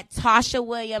at Tasha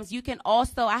Williams. You can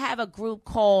also, I have a group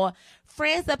called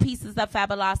Friends of Pieces of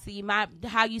Fabulosity.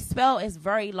 How you spell is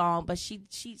very long, but she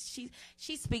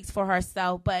speaks for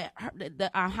herself. But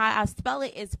how I spell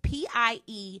it is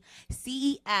PIECESOFFABULOSITY.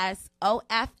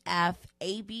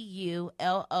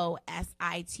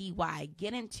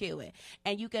 Get into it,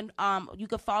 and you can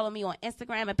follow me on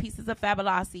Instagram at Pieces of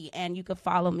Fabulosity, and you can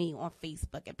follow me on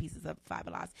Facebook at Pieces of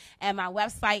Fabulosity. And my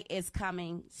website is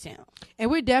coming soon.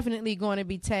 And we're definitely going to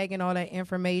be tagging all that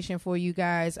information for you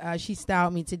guys. She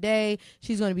styled me today.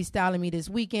 She's going to be styling me this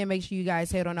weekend. Make sure you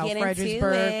guys head on out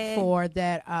Fredericksburg for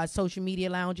that social media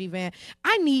lounge event.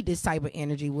 I need this type of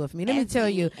energy with me. Let me tell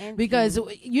you, because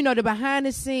the behind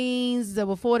the scenes, the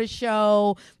before the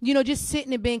show, just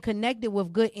sitting and being connected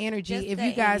with good energy. If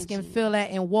you guys can feel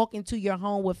that and walk into your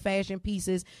home with fashion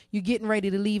pieces, you're getting ready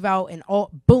to leave out, and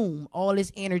all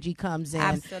this energy comes in.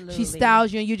 Absolutely. She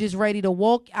styles you, and you're just ready to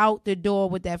walk out the door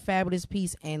with that fabulous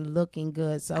piece and looking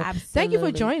good. So thank you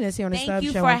for joining us here on the Stubbs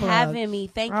Show. Thank you for having me.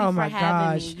 Thank you for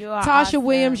having me. You are Tasha awesome.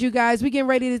 Williams, you guys. We're getting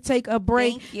ready to take a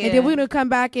break, and then we're going to come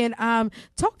back and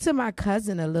talk to my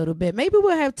cousin a little bit. Maybe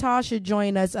we'll have Tasha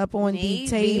join us up on the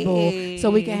table so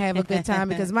we can have a good time,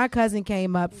 because my cousin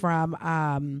came up from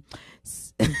down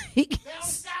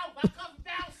south.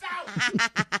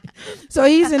 So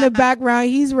he's in the background.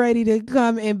 He's ready to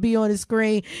come and be on the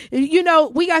screen.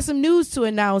 We got some news to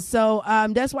announce, so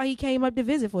that's why he came up to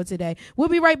visit for today. We'll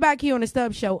be right back here on the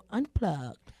Stubbs Show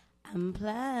Unplugged.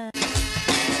 Unplugged.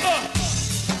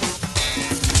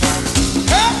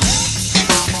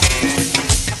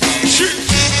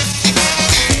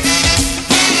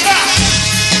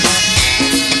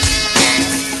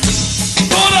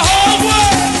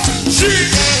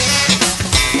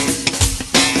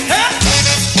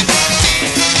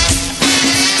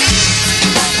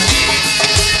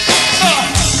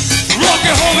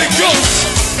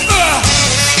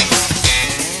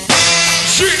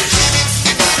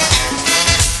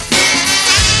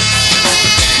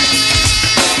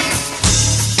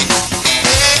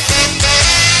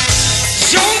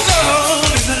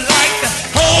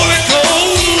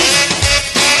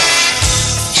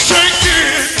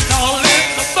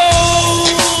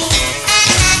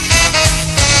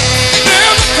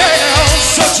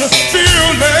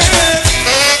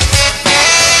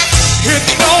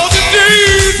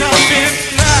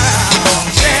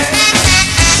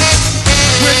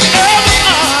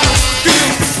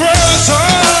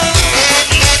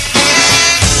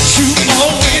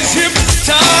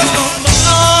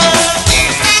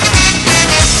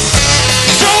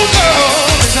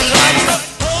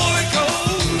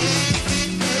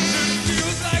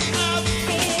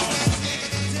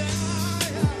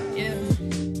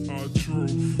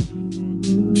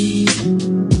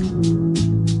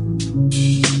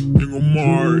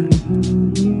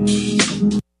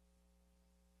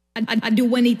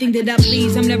 do anything that I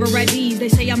please. I'm never at ease. They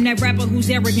say I'm that rapper who's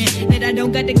arrogant, that I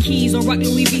don't got the keys or rock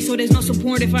Louis V, so there's no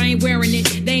support if I ain't wearing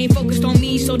it. They ain't focused on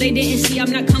me, so they didn't see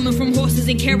I'm not coming from horses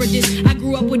and carriages. I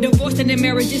grew up with divorce and then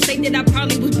marriages. Say that I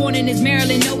probably was born in this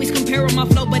Maryland. Always comparing my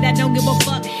flow, but I don't give a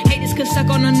fuck. Haters could suck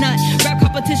on a nut. Rap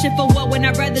competition for what when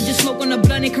I'd rather just smoke on a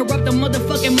blunt and corrupt the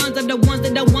motherfucking minds of the ones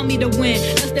that don't want me to win.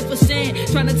 Lusting for sin,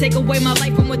 trying to take away my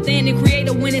life from within and create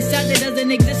a winning side that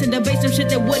doesn't exist and debate some shit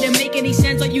that wouldn't make any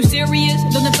sense. Are you serious?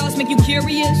 Don't the thoughts make you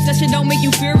curious? That shit don't make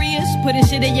you furious? Putting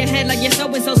shit in your head like your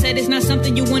so-and-so said it's not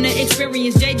something you wanna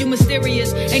experience. Jade, you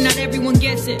mysterious. Ain't not everyone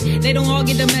gets it. They don't all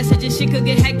get the message and shit could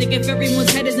get hectic if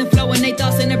everyone's head isn't flowing they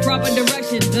thoughts in the proper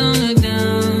direction. Don't look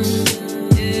down.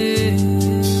 Yeah.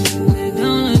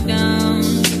 Don't look down.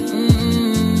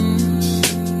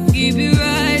 Keep your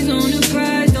eyes on the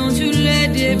prize. Don't you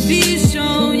let it be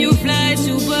shown. You fly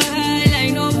super high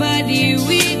like nobody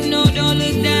weak. No, don't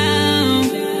look down.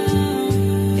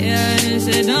 Yeah, I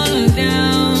said don't look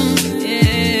down.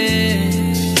 Yeah.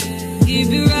 Keep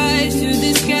your eyes to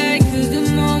the sky, cause the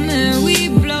moment we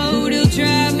blow, they'll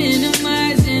try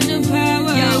minimizing the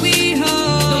power we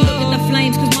hold. Don't look at the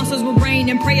flames, cause monsters will rain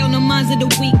and prey on the minds of the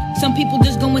weak. Some people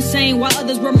just go insane, while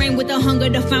others remain with the hunger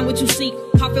to find what you seek.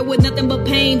 Profit with nothing but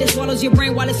pain that swallows your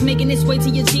brain while it's making its way to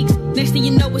your cheeks. Next thing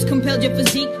you know, it's compelled your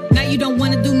physique. Now you don't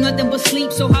wanna do nothing but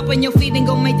sleep, so hop on your feet and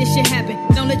go make this shit happen.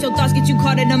 Don't let your thoughts get you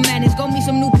caught in the madness. Go meet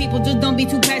some new people, just don't be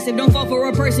too passive. Don't fall for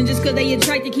a person just cause they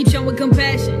attracted. Keep showing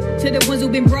compassion to the ones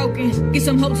who've been broken. Get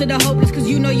some hope to the hopeless, cause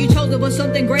you know you chose it was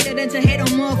something greater than to hate on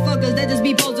motherfuckers that just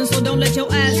be posing. So don't let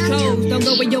your eyes close. Don't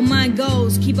go where your mind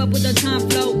goes. Keep up with the time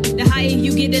flow. The higher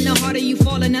you get and the harder you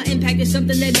fall, and the impact is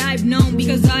something that I've known.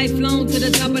 Because I've flown to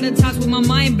the top of the tops with my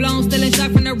mind blown. Still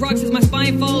inside from the rocks as my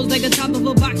spine folds like the top of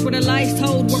a box where the lies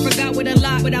told. Were forgot with a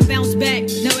lot, but I bounce back.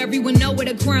 Now everyone know where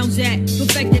the crown's at.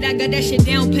 Perfected, I got that shit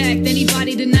down packed.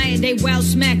 Anybody deny it, they wild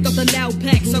smacked off the loud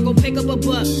pack. So go pick up a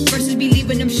buck versus be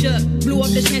leaving them shook. Blew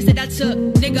up the chance that I took.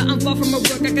 Nigga, I'm far from a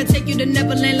rook. I could take you to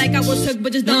Neverland like I was hooked,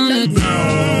 but just don't look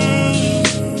down.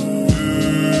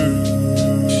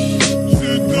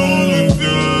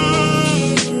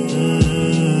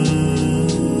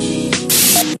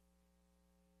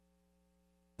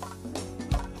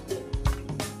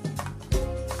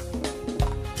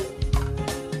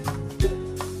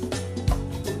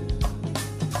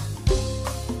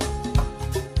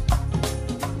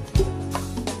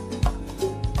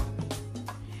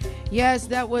 Yes,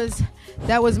 that was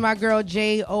my girl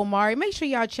Jay Omari. Make sure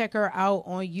y'all check her out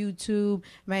on YouTube.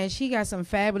 Man, she got some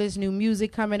fabulous new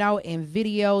music coming out and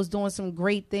videos, doing some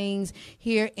great things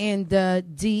here in the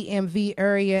DMV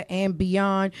area and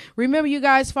beyond. Remember, you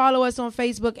guys follow us on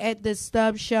Facebook at The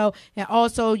Stubbs Show, and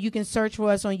also you can search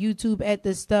for us on YouTube at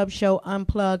The Stubbs Show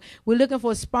Unplugged. We're looking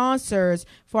for sponsors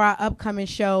for our upcoming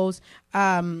shows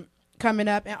coming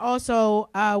up, and also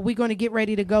we're going to get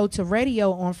ready to go to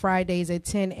radio on Fridays at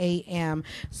 10 a.m.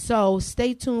 So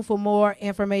stay tuned for more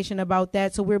information about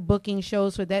that. So we're booking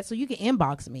shows for that, so you can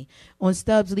inbox me on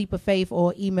Stubbs Leap of Faith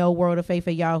or email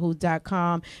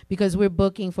worldoffaith@yahoo.com, because we're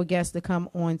booking for guests to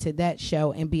come on to that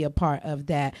show and be a part of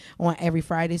that on every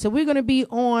Friday. So we're going to be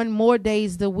on more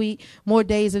days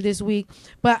of this week.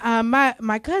 But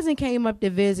my cousin came up to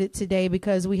visit today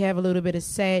because we have a little bit of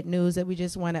sad news that we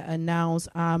just want to announce.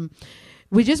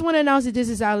 We just want to announce that this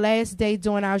is our last day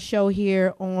doing our show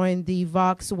here on the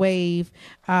Vox Wave,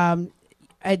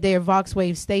 at their Vox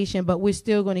Wave station, but we're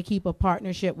still going to keep a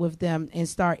partnership with them and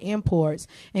start imports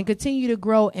and continue to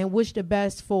grow and wish the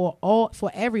best for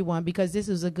everyone, because this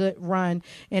is a good run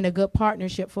and a good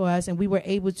partnership for us, and we were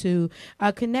able to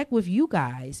connect with you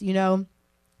guys, you know.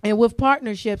 And with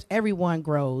partnerships, everyone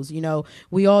grows. You know,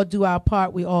 we all do our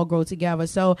part. We all grow together.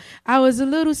 So I was a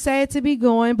little sad to be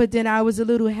going, but then I was a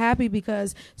little happy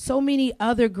because so many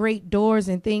other great doors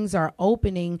and things are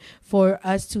opening for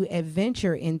us to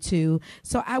adventure into.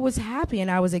 So I was happy and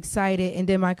I was excited. And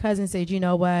then my cousin said, you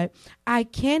know what? I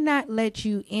cannot let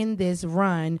you end this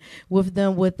run with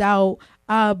them without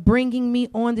bringing me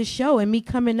on the show and me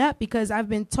coming up, because I've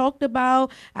been talked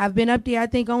about. I've been up there, I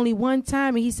think, only one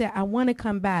time, and he said, I want to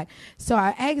come back. So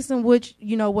I asked him what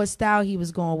style he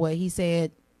was going with. He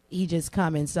said he just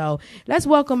coming. So let's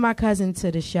welcome my cousin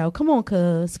to the show. Come on,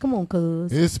 cuz.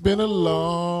 It's been a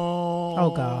long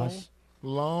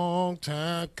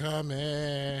time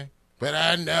coming, but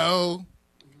I know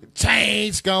the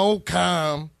change gonna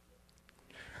come.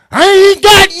 I ain't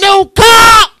got no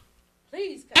car.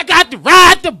 Please, I got to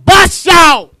ride the bus,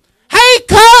 y'all. Hey,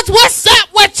 cuz, what's up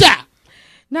with ya?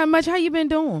 Not much. How you been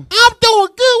doing? I'm doing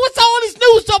good. What's all this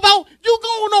news about? You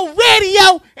going on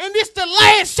radio, and this the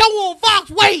last show on Vox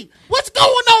Wave. What's going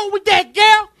on with that,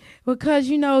 girl? Because,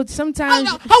 you know, sometimes...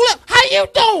 Hold up. How you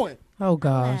doing? Oh,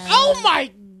 gosh. Oh,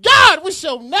 my God. What's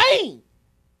your name?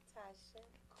 Tasha,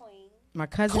 Queen. My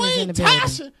cousin is in Queen the building.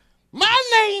 Tasha. My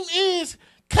name is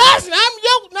Cousin. I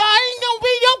ain't going to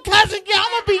be your cousin, girl.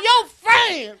 I'm going to be your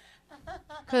friend.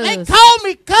 They call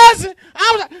me cousin.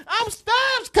 I'm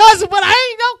Stubbs' cousin, but I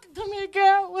ain't no... Come here,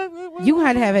 girl. You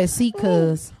had to have a seat,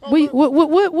 cuz.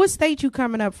 What state you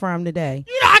coming up from today?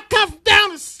 You know I come from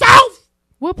down the south.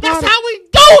 That's how we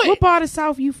do it. What part of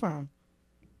South you from?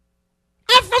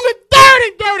 I'm from the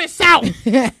dirty South.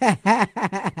 You don't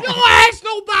ask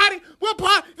nobody what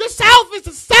part. The South is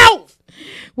the South.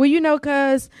 Well, you know,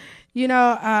 cuz, you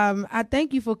know, I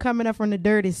thank you for coming up from the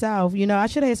dirty South. You know, I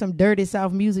should have had some dirty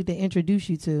South music to introduce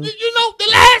you to. You know, the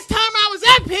last time I was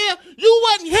up here, you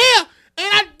wasn't here,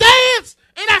 and I danced,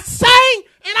 and I sang,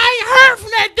 and I ain't heard from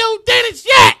that dude Dennis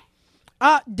yet.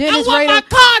 Dennis I want Rado. my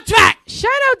contract. Shout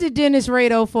out to Dennis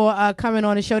Rado for coming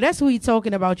on the show. That's who he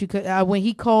talking about. You when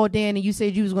he called in and you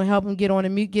said you was going to help him get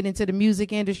into the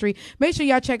music industry. Make sure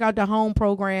y'all check out the Home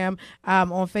program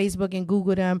on Facebook and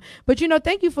Google them. But you know,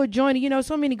 thank you for joining. You know,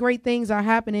 so many great things are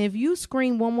happening. If you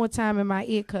scream one more time in my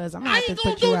ear, cuz I'm gonna have to put you out.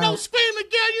 I ain't gonna do no screaming,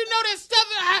 girl. You know that stuff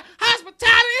in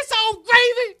hospitality. It's all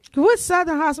gravy. What's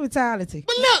Southern hospitality?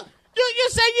 But look, you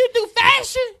say you do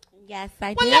fashion. Yes,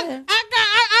 I Well, do. look,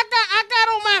 I got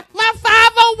on my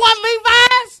 501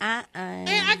 Levi's. And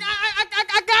I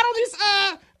got on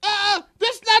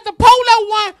this not the polo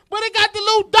one, but it got the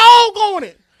little dog on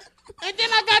it. And then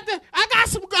I got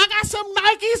some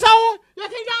Nikes on. Can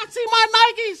y'all see my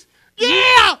Nikes?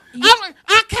 Yeah,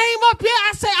 I came up here.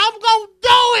 I said I'm gonna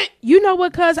do it. You know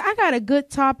what, cuz I got a good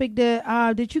topic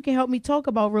that you can help me talk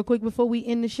about real quick before we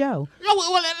end the show.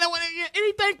 Well,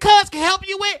 anything cuz can help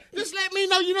you with, just let me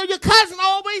know. You know your cousin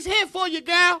always here for you,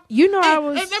 girl. You know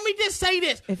And let me just say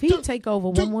this. If he take over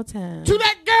one more time. To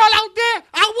that girl out there,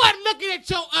 I wasn't looking at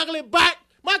your ugly butt.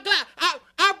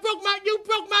 You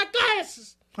broke my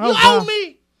glasses. Oh, you God. owe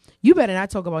me. You better not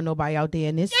talk about nobody out there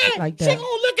in this like that. She gonna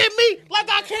look at me like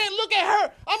I can't look at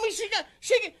her.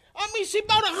 She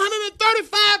about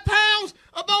 135 pounds,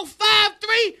 about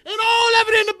 5'3", and all of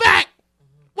it in the back.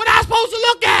 What I supposed to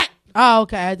look at? Oh,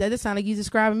 okay. That sound like you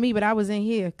describing me, but I was in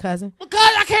here, cousin.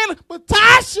 Because I can't. But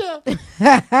Tasha,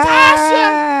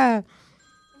 Tasha,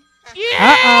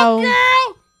 yeah,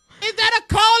 girl. Is that a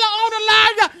caller on the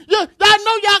line? Y'all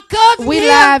know y'all cousin. We here?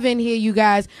 live in here, you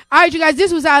guys. All right, you guys,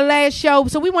 this was our last show,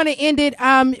 so we want to end it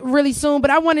really soon, but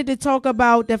I wanted to talk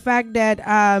about the fact that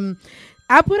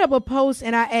I put up a post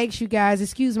and I asked you guys,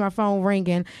 excuse my phone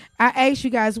ringing, I asked you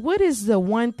guys, what is the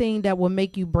one thing that will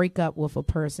make you break up with a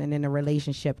person in a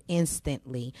relationship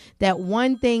instantly? That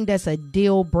one thing that's a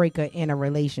deal breaker in a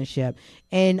relationship.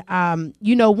 And,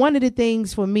 you know, one of the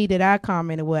things for me that I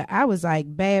commented with, I was like,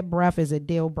 bad breath is a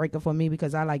deal breaker for me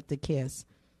because I like to kiss.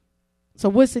 So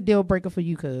what's the deal breaker for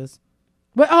you, cuz?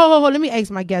 But let me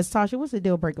ask my guest, Tasha, what's the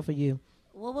deal breaker for you?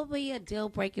 What would be a deal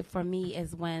breaker for me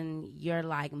is when you're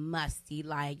like musty,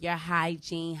 like your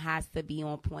hygiene has to be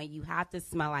on point. You have to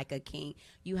smell like a king.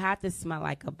 You have to smell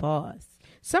like a boss.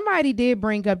 Somebody did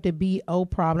bring up the BO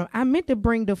problem. I meant to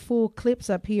bring the full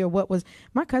clips up here.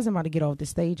 My cousin about to get off the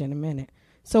stage in a minute.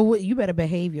 So you better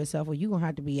behave yourself or you're going to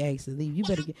have to be asked to leave. You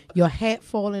better get your hat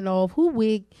falling off. Who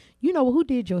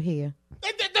did your hair?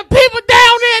 The people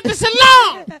down there at the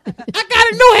salon. I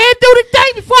got a new hairdo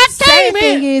today before I came here.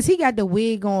 Same thing is he got the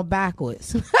wig on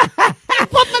backwards. Put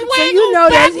the wig you on know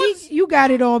backwards. you got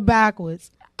it on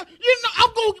backwards. You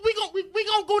know, we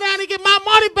gonna go down and get my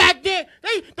money back there.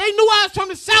 They knew I was from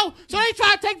the South, so they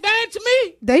try to take advantage of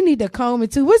me. They need to comb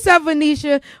it too. What's up,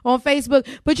 Venetia on Facebook?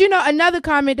 But you know, another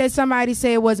comment that somebody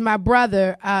said was my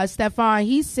brother, Stefan.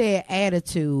 He said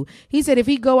attitude. He said if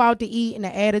he go out to eat and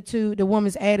the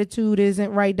woman's attitude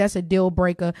isn't right, that's a deal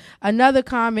breaker. Another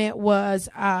comment was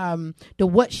the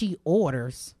what she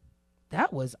orders.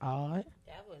 That was odd.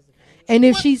 And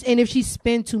if she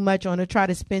spend too much on her, try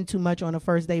to spend too much on the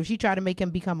first day, if she try to make him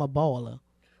become a baller.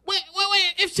 Wait.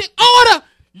 If she order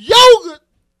yogurt,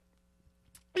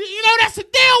 you know that's a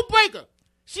deal breaker.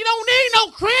 She don't need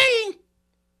no cream.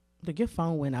 Look, your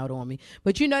phone went out on me.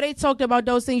 But you know, they talked about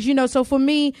those things. You know, so for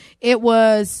me, it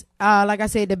was like I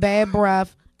said, the bad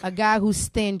breath, a guy who's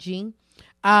stingy.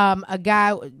 A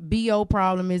guy, BO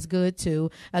problem is good too.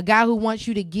 A guy who wants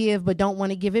you to give but don't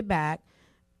want to give it back.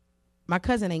 My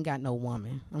cousin ain't got no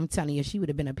woman. I'm telling you, she would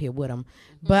have been up here with him.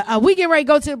 But we get ready to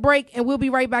go to the break, and we'll be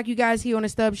right back, you guys, here on the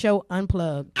Stubbs Show,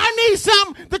 Unplugged. I need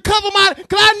something to cover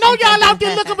because I know y'all out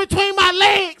there looking between my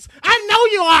legs. I know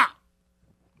you are.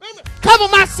 Cover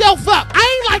myself up. I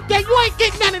ain't like that. You ain't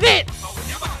getting none of this. Open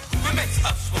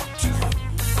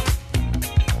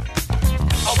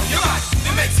your eyes,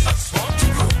 it makes us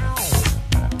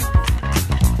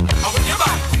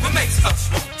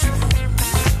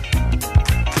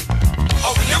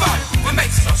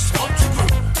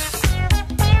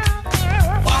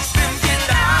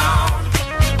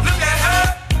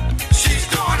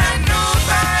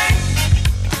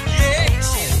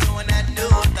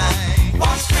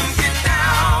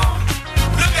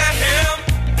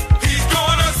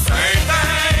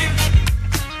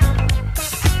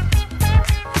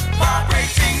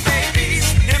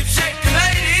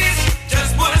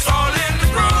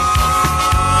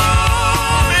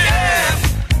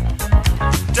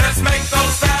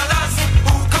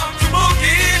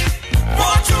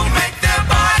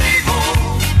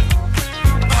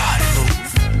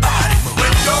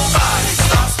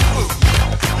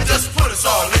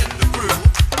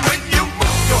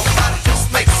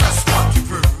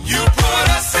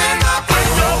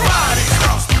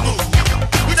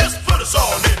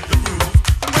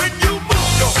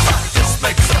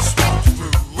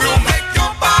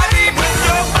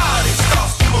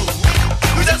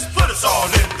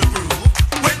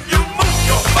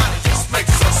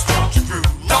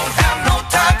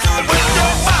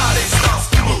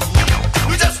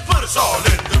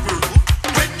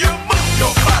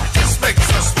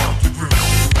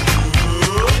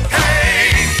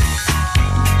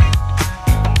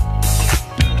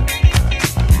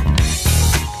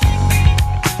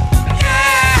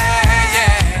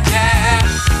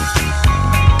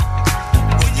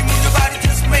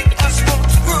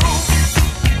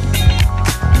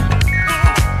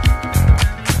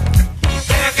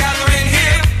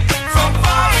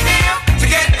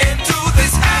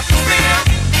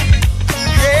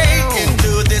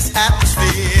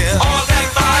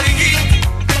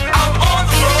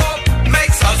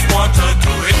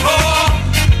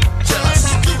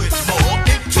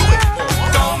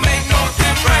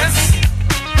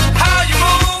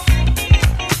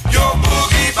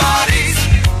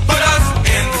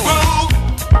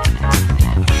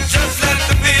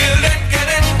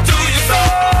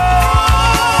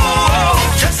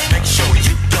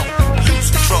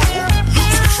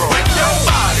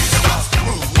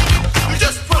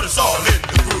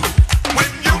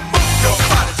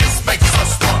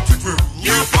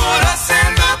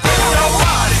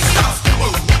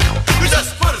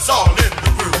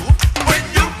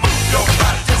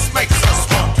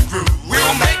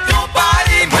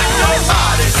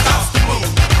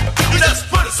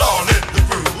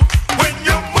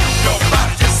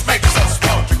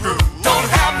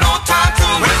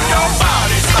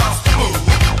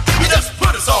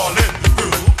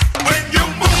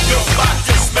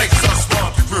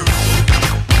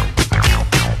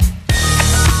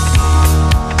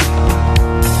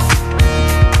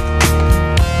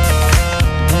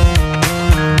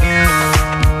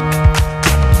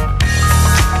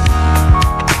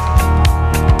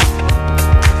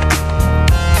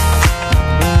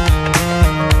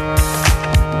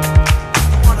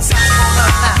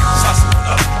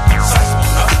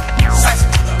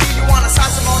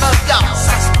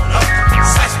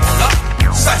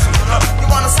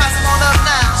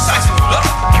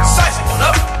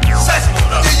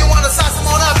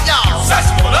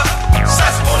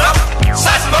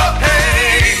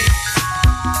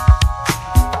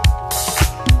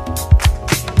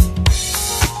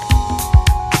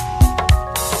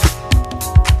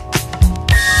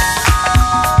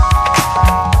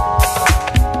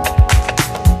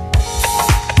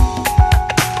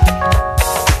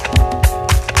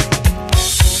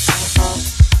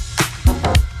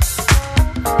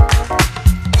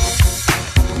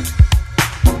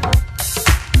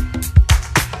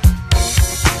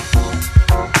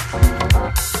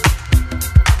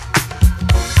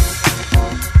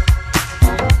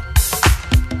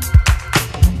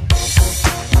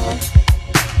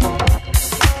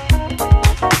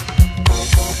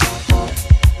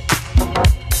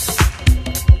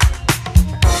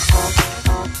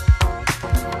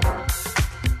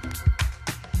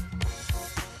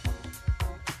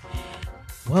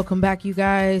Welcome back, you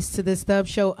guys, to the Stubbs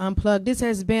Show Unplugged. This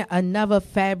has been another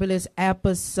fabulous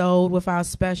episode with our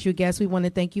special guest. We want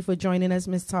to thank you for joining us,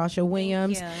 Miss Tasha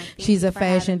Williams. She's a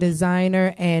fashion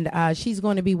designer, and she's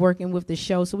going to be working with the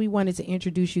show. So we wanted to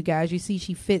introduce you guys. You see,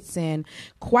 she fits in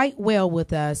quite well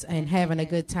with us and having a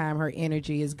good time. Her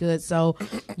energy is good. So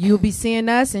you'll be seeing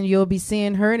us and you'll be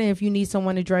seeing her. And if you need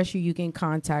someone to dress you, you can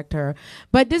contact her.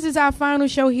 But this is our final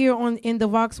show here in the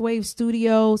Vox Wave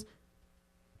Studios.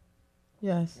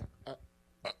 Yes.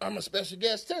 I'm a special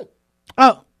guest too.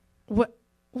 Oh, what?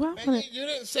 Well, Man, you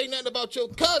didn't say nothing about your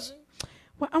cousin.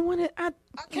 Well, I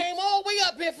came all the way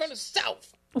up here from the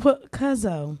south. Well,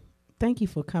 Cuzzo, thank you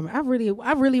for coming. I really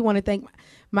want to thank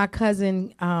my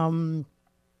cousin. Well,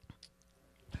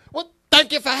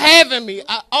 thank you for having me.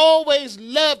 I always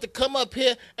love to come up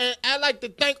here, and I like to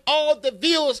thank all the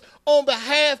viewers on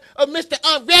behalf of Mr.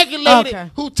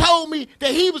 Unregulated, who told me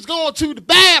that he was going to the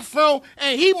bathroom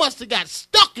and he must have got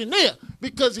stuck in there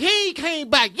because he ain't came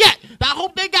back yet. I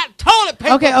hope they got toilet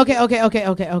paper.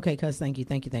 Okay, cuz thank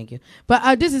you.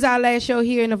 But this is our last show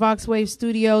here in the Vox Wave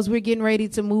Studios. We're getting ready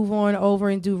to move on over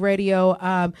and do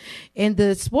radio in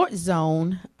the sports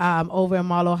zone over in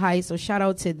Marlow Heights. So shout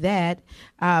out to that.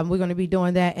 We're going to be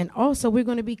doing that. And also we're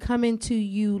going to be coming to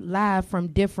you live from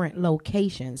different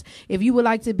locations. If you would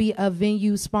like to be a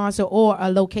venue sponsor or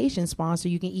a location sponsor,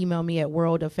 you can email me at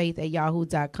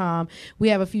worldoffaith@yahoo.com. We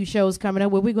have a few shows coming up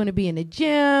where we're going to be in the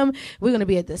gym. We're going to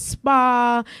be at the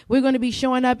spa. We're going to be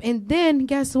showing up. And then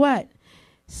guess what?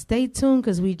 Stay tuned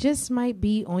because we just might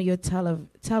be on your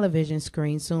television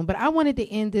screen soon. But I wanted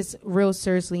to end this real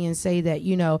seriously and say that,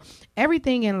 you know,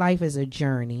 everything in life is a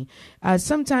journey.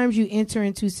 Sometimes you enter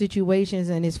into situations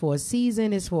and it's for a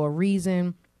season, it's for a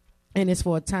reason. And it's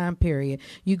for a time period.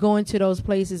 You go into those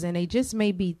places and they just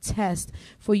may be tests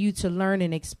for you to learn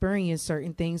and experience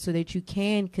certain things so that you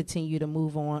can continue to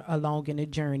move on along in the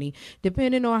journey.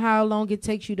 Depending on how long it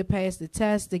takes you to pass the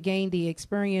test, to gain the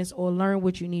experience or learn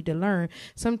what you need to learn,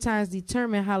 sometimes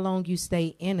determine how long you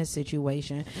stay in a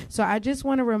situation. So I just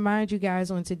want to remind you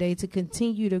guys on today to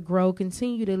continue to grow,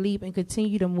 continue to leap, and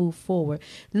continue to move forward.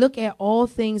 Look at all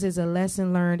things as a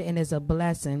lesson learned and as a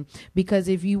blessing, because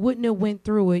if you wouldn't have went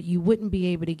through it, you wouldn't be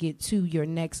able to get to your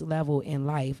next level in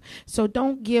life. So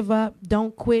don't give up,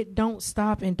 don't quit, don't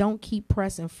stop, and don't keep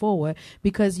pressing forward,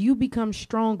 because you become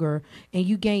stronger and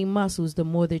you gain muscles the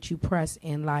more that you press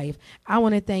in life. I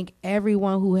want to thank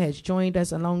everyone who has joined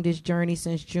us along this journey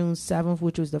since June 7th,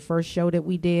 which was the first show that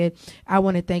we did. I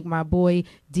want to thank my boy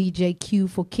DJ Q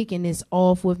for kicking this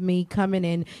off with me, coming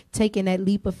and taking that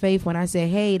leap of faith when I said,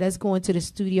 hey, let's go into the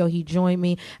studio. He joined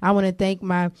me. I want to thank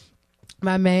my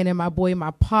man and my boy,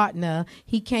 my partner.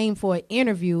 He came for an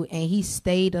interview and he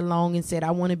stayed along and said,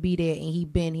 I want to be there, and he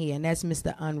been here, and that's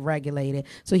Mr. Unregulated.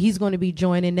 So he's going to be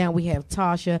joining. Now we have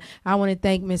Tasha. I want to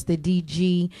thank Mr.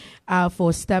 DG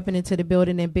for stepping into the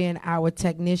building and being our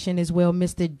technician as well.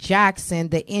 Mr. Jackson,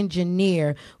 the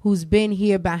engineer, who's been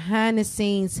here behind the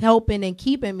scenes helping and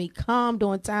keeping me calm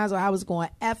during times where I was going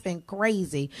effing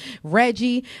crazy.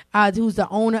 Reggie, who's the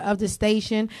owner of the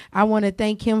station, I want to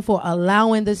thank him for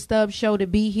allowing the Stubbs Show to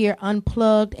be here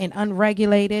unplugged and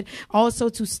unregulated. Also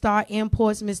to Star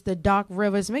Imports, Mr. Doc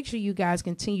Rivers. Make sure you guys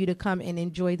continue to come and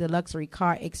enjoy the luxury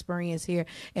car experience here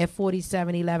at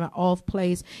 4711 Off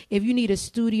Place. If you need a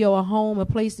studio, a home, a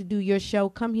place to do your show,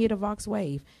 come here to Vox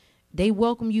Wave. They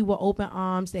welcome you with open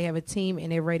arms. They have a team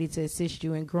and they're ready to assist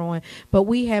you in growing. But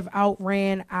we have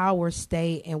outran our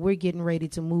stay and we're getting ready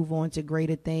to move on to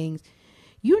greater things.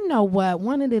 You know what?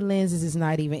 One of the lenses is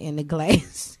not even in the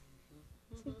glass.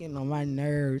 Getting on my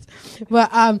nerves.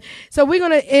 But so we're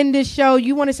gonna end this show.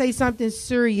 You want to say something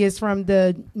serious from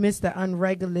the Mr.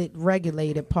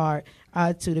 Unregulated part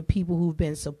to the people who've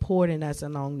been supporting us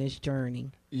along this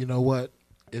journey? You know what?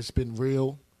 It's been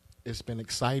real. It's been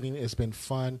exciting. It's been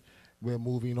fun. We're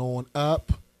moving on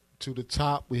up to the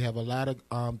top. We have a lot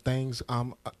of things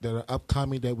that are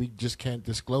upcoming that we just can't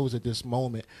disclose at this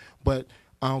moment. But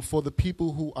for the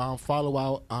people who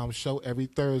follow our show every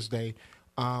Thursday,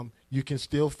 you can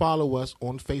still follow us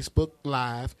on Facebook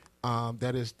Live.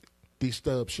 That is The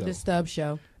Stubbs Show. The Stubbs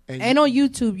Show. And on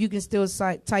YouTube, you can still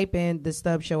type in The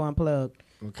Stubbs Show Unplugged.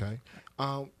 Okay.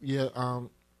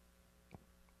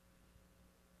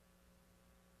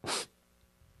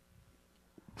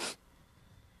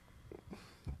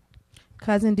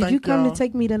 Cousin, did you come to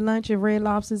take me to lunch at Red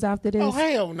Lobster's after this? Oh,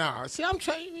 hell no. See, I'm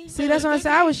trying. See, that's what I'm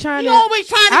saying. I was trying to. You always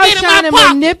trying to get in my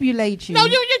pocket. Manipulate you. No,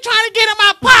 you're trying to get in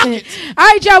my pockets. All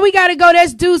right, y'all, we got to go.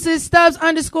 That's Deuces, Stubbs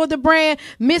 _ the brand,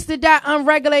 Mr.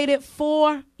 Unregulated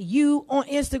for you on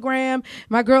Instagram.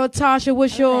 My girl Tasha,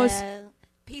 what's yours?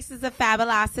 Pieces of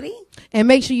Fabulosity. And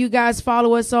make sure you guys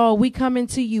follow us all. We coming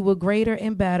to you with greater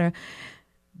and better.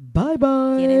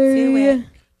 Bye-bye. Get into it.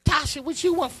 Tasha, what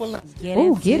you want for lunch? Get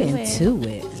Oh, into get it. into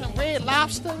it. Some red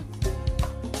lobster?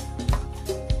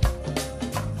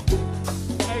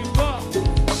 Hey, Buck.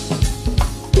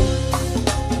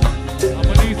 I'm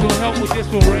gonna need some help with this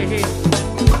one right here.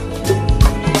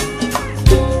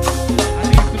 I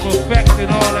need some effects and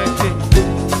all that shit.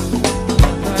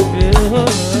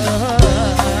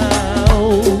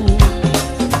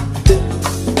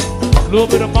 A little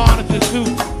bit of monitor too.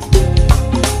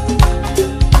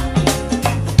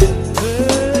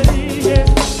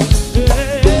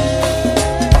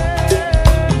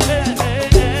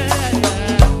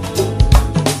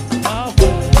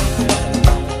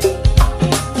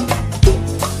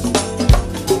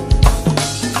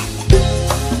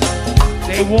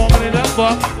 They warming it up,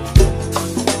 Buck.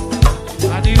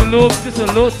 I need a little, just a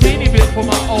little teeny bit for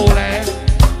my old ass.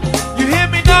 You hear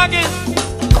me knocking?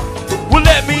 Well,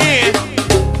 let me in.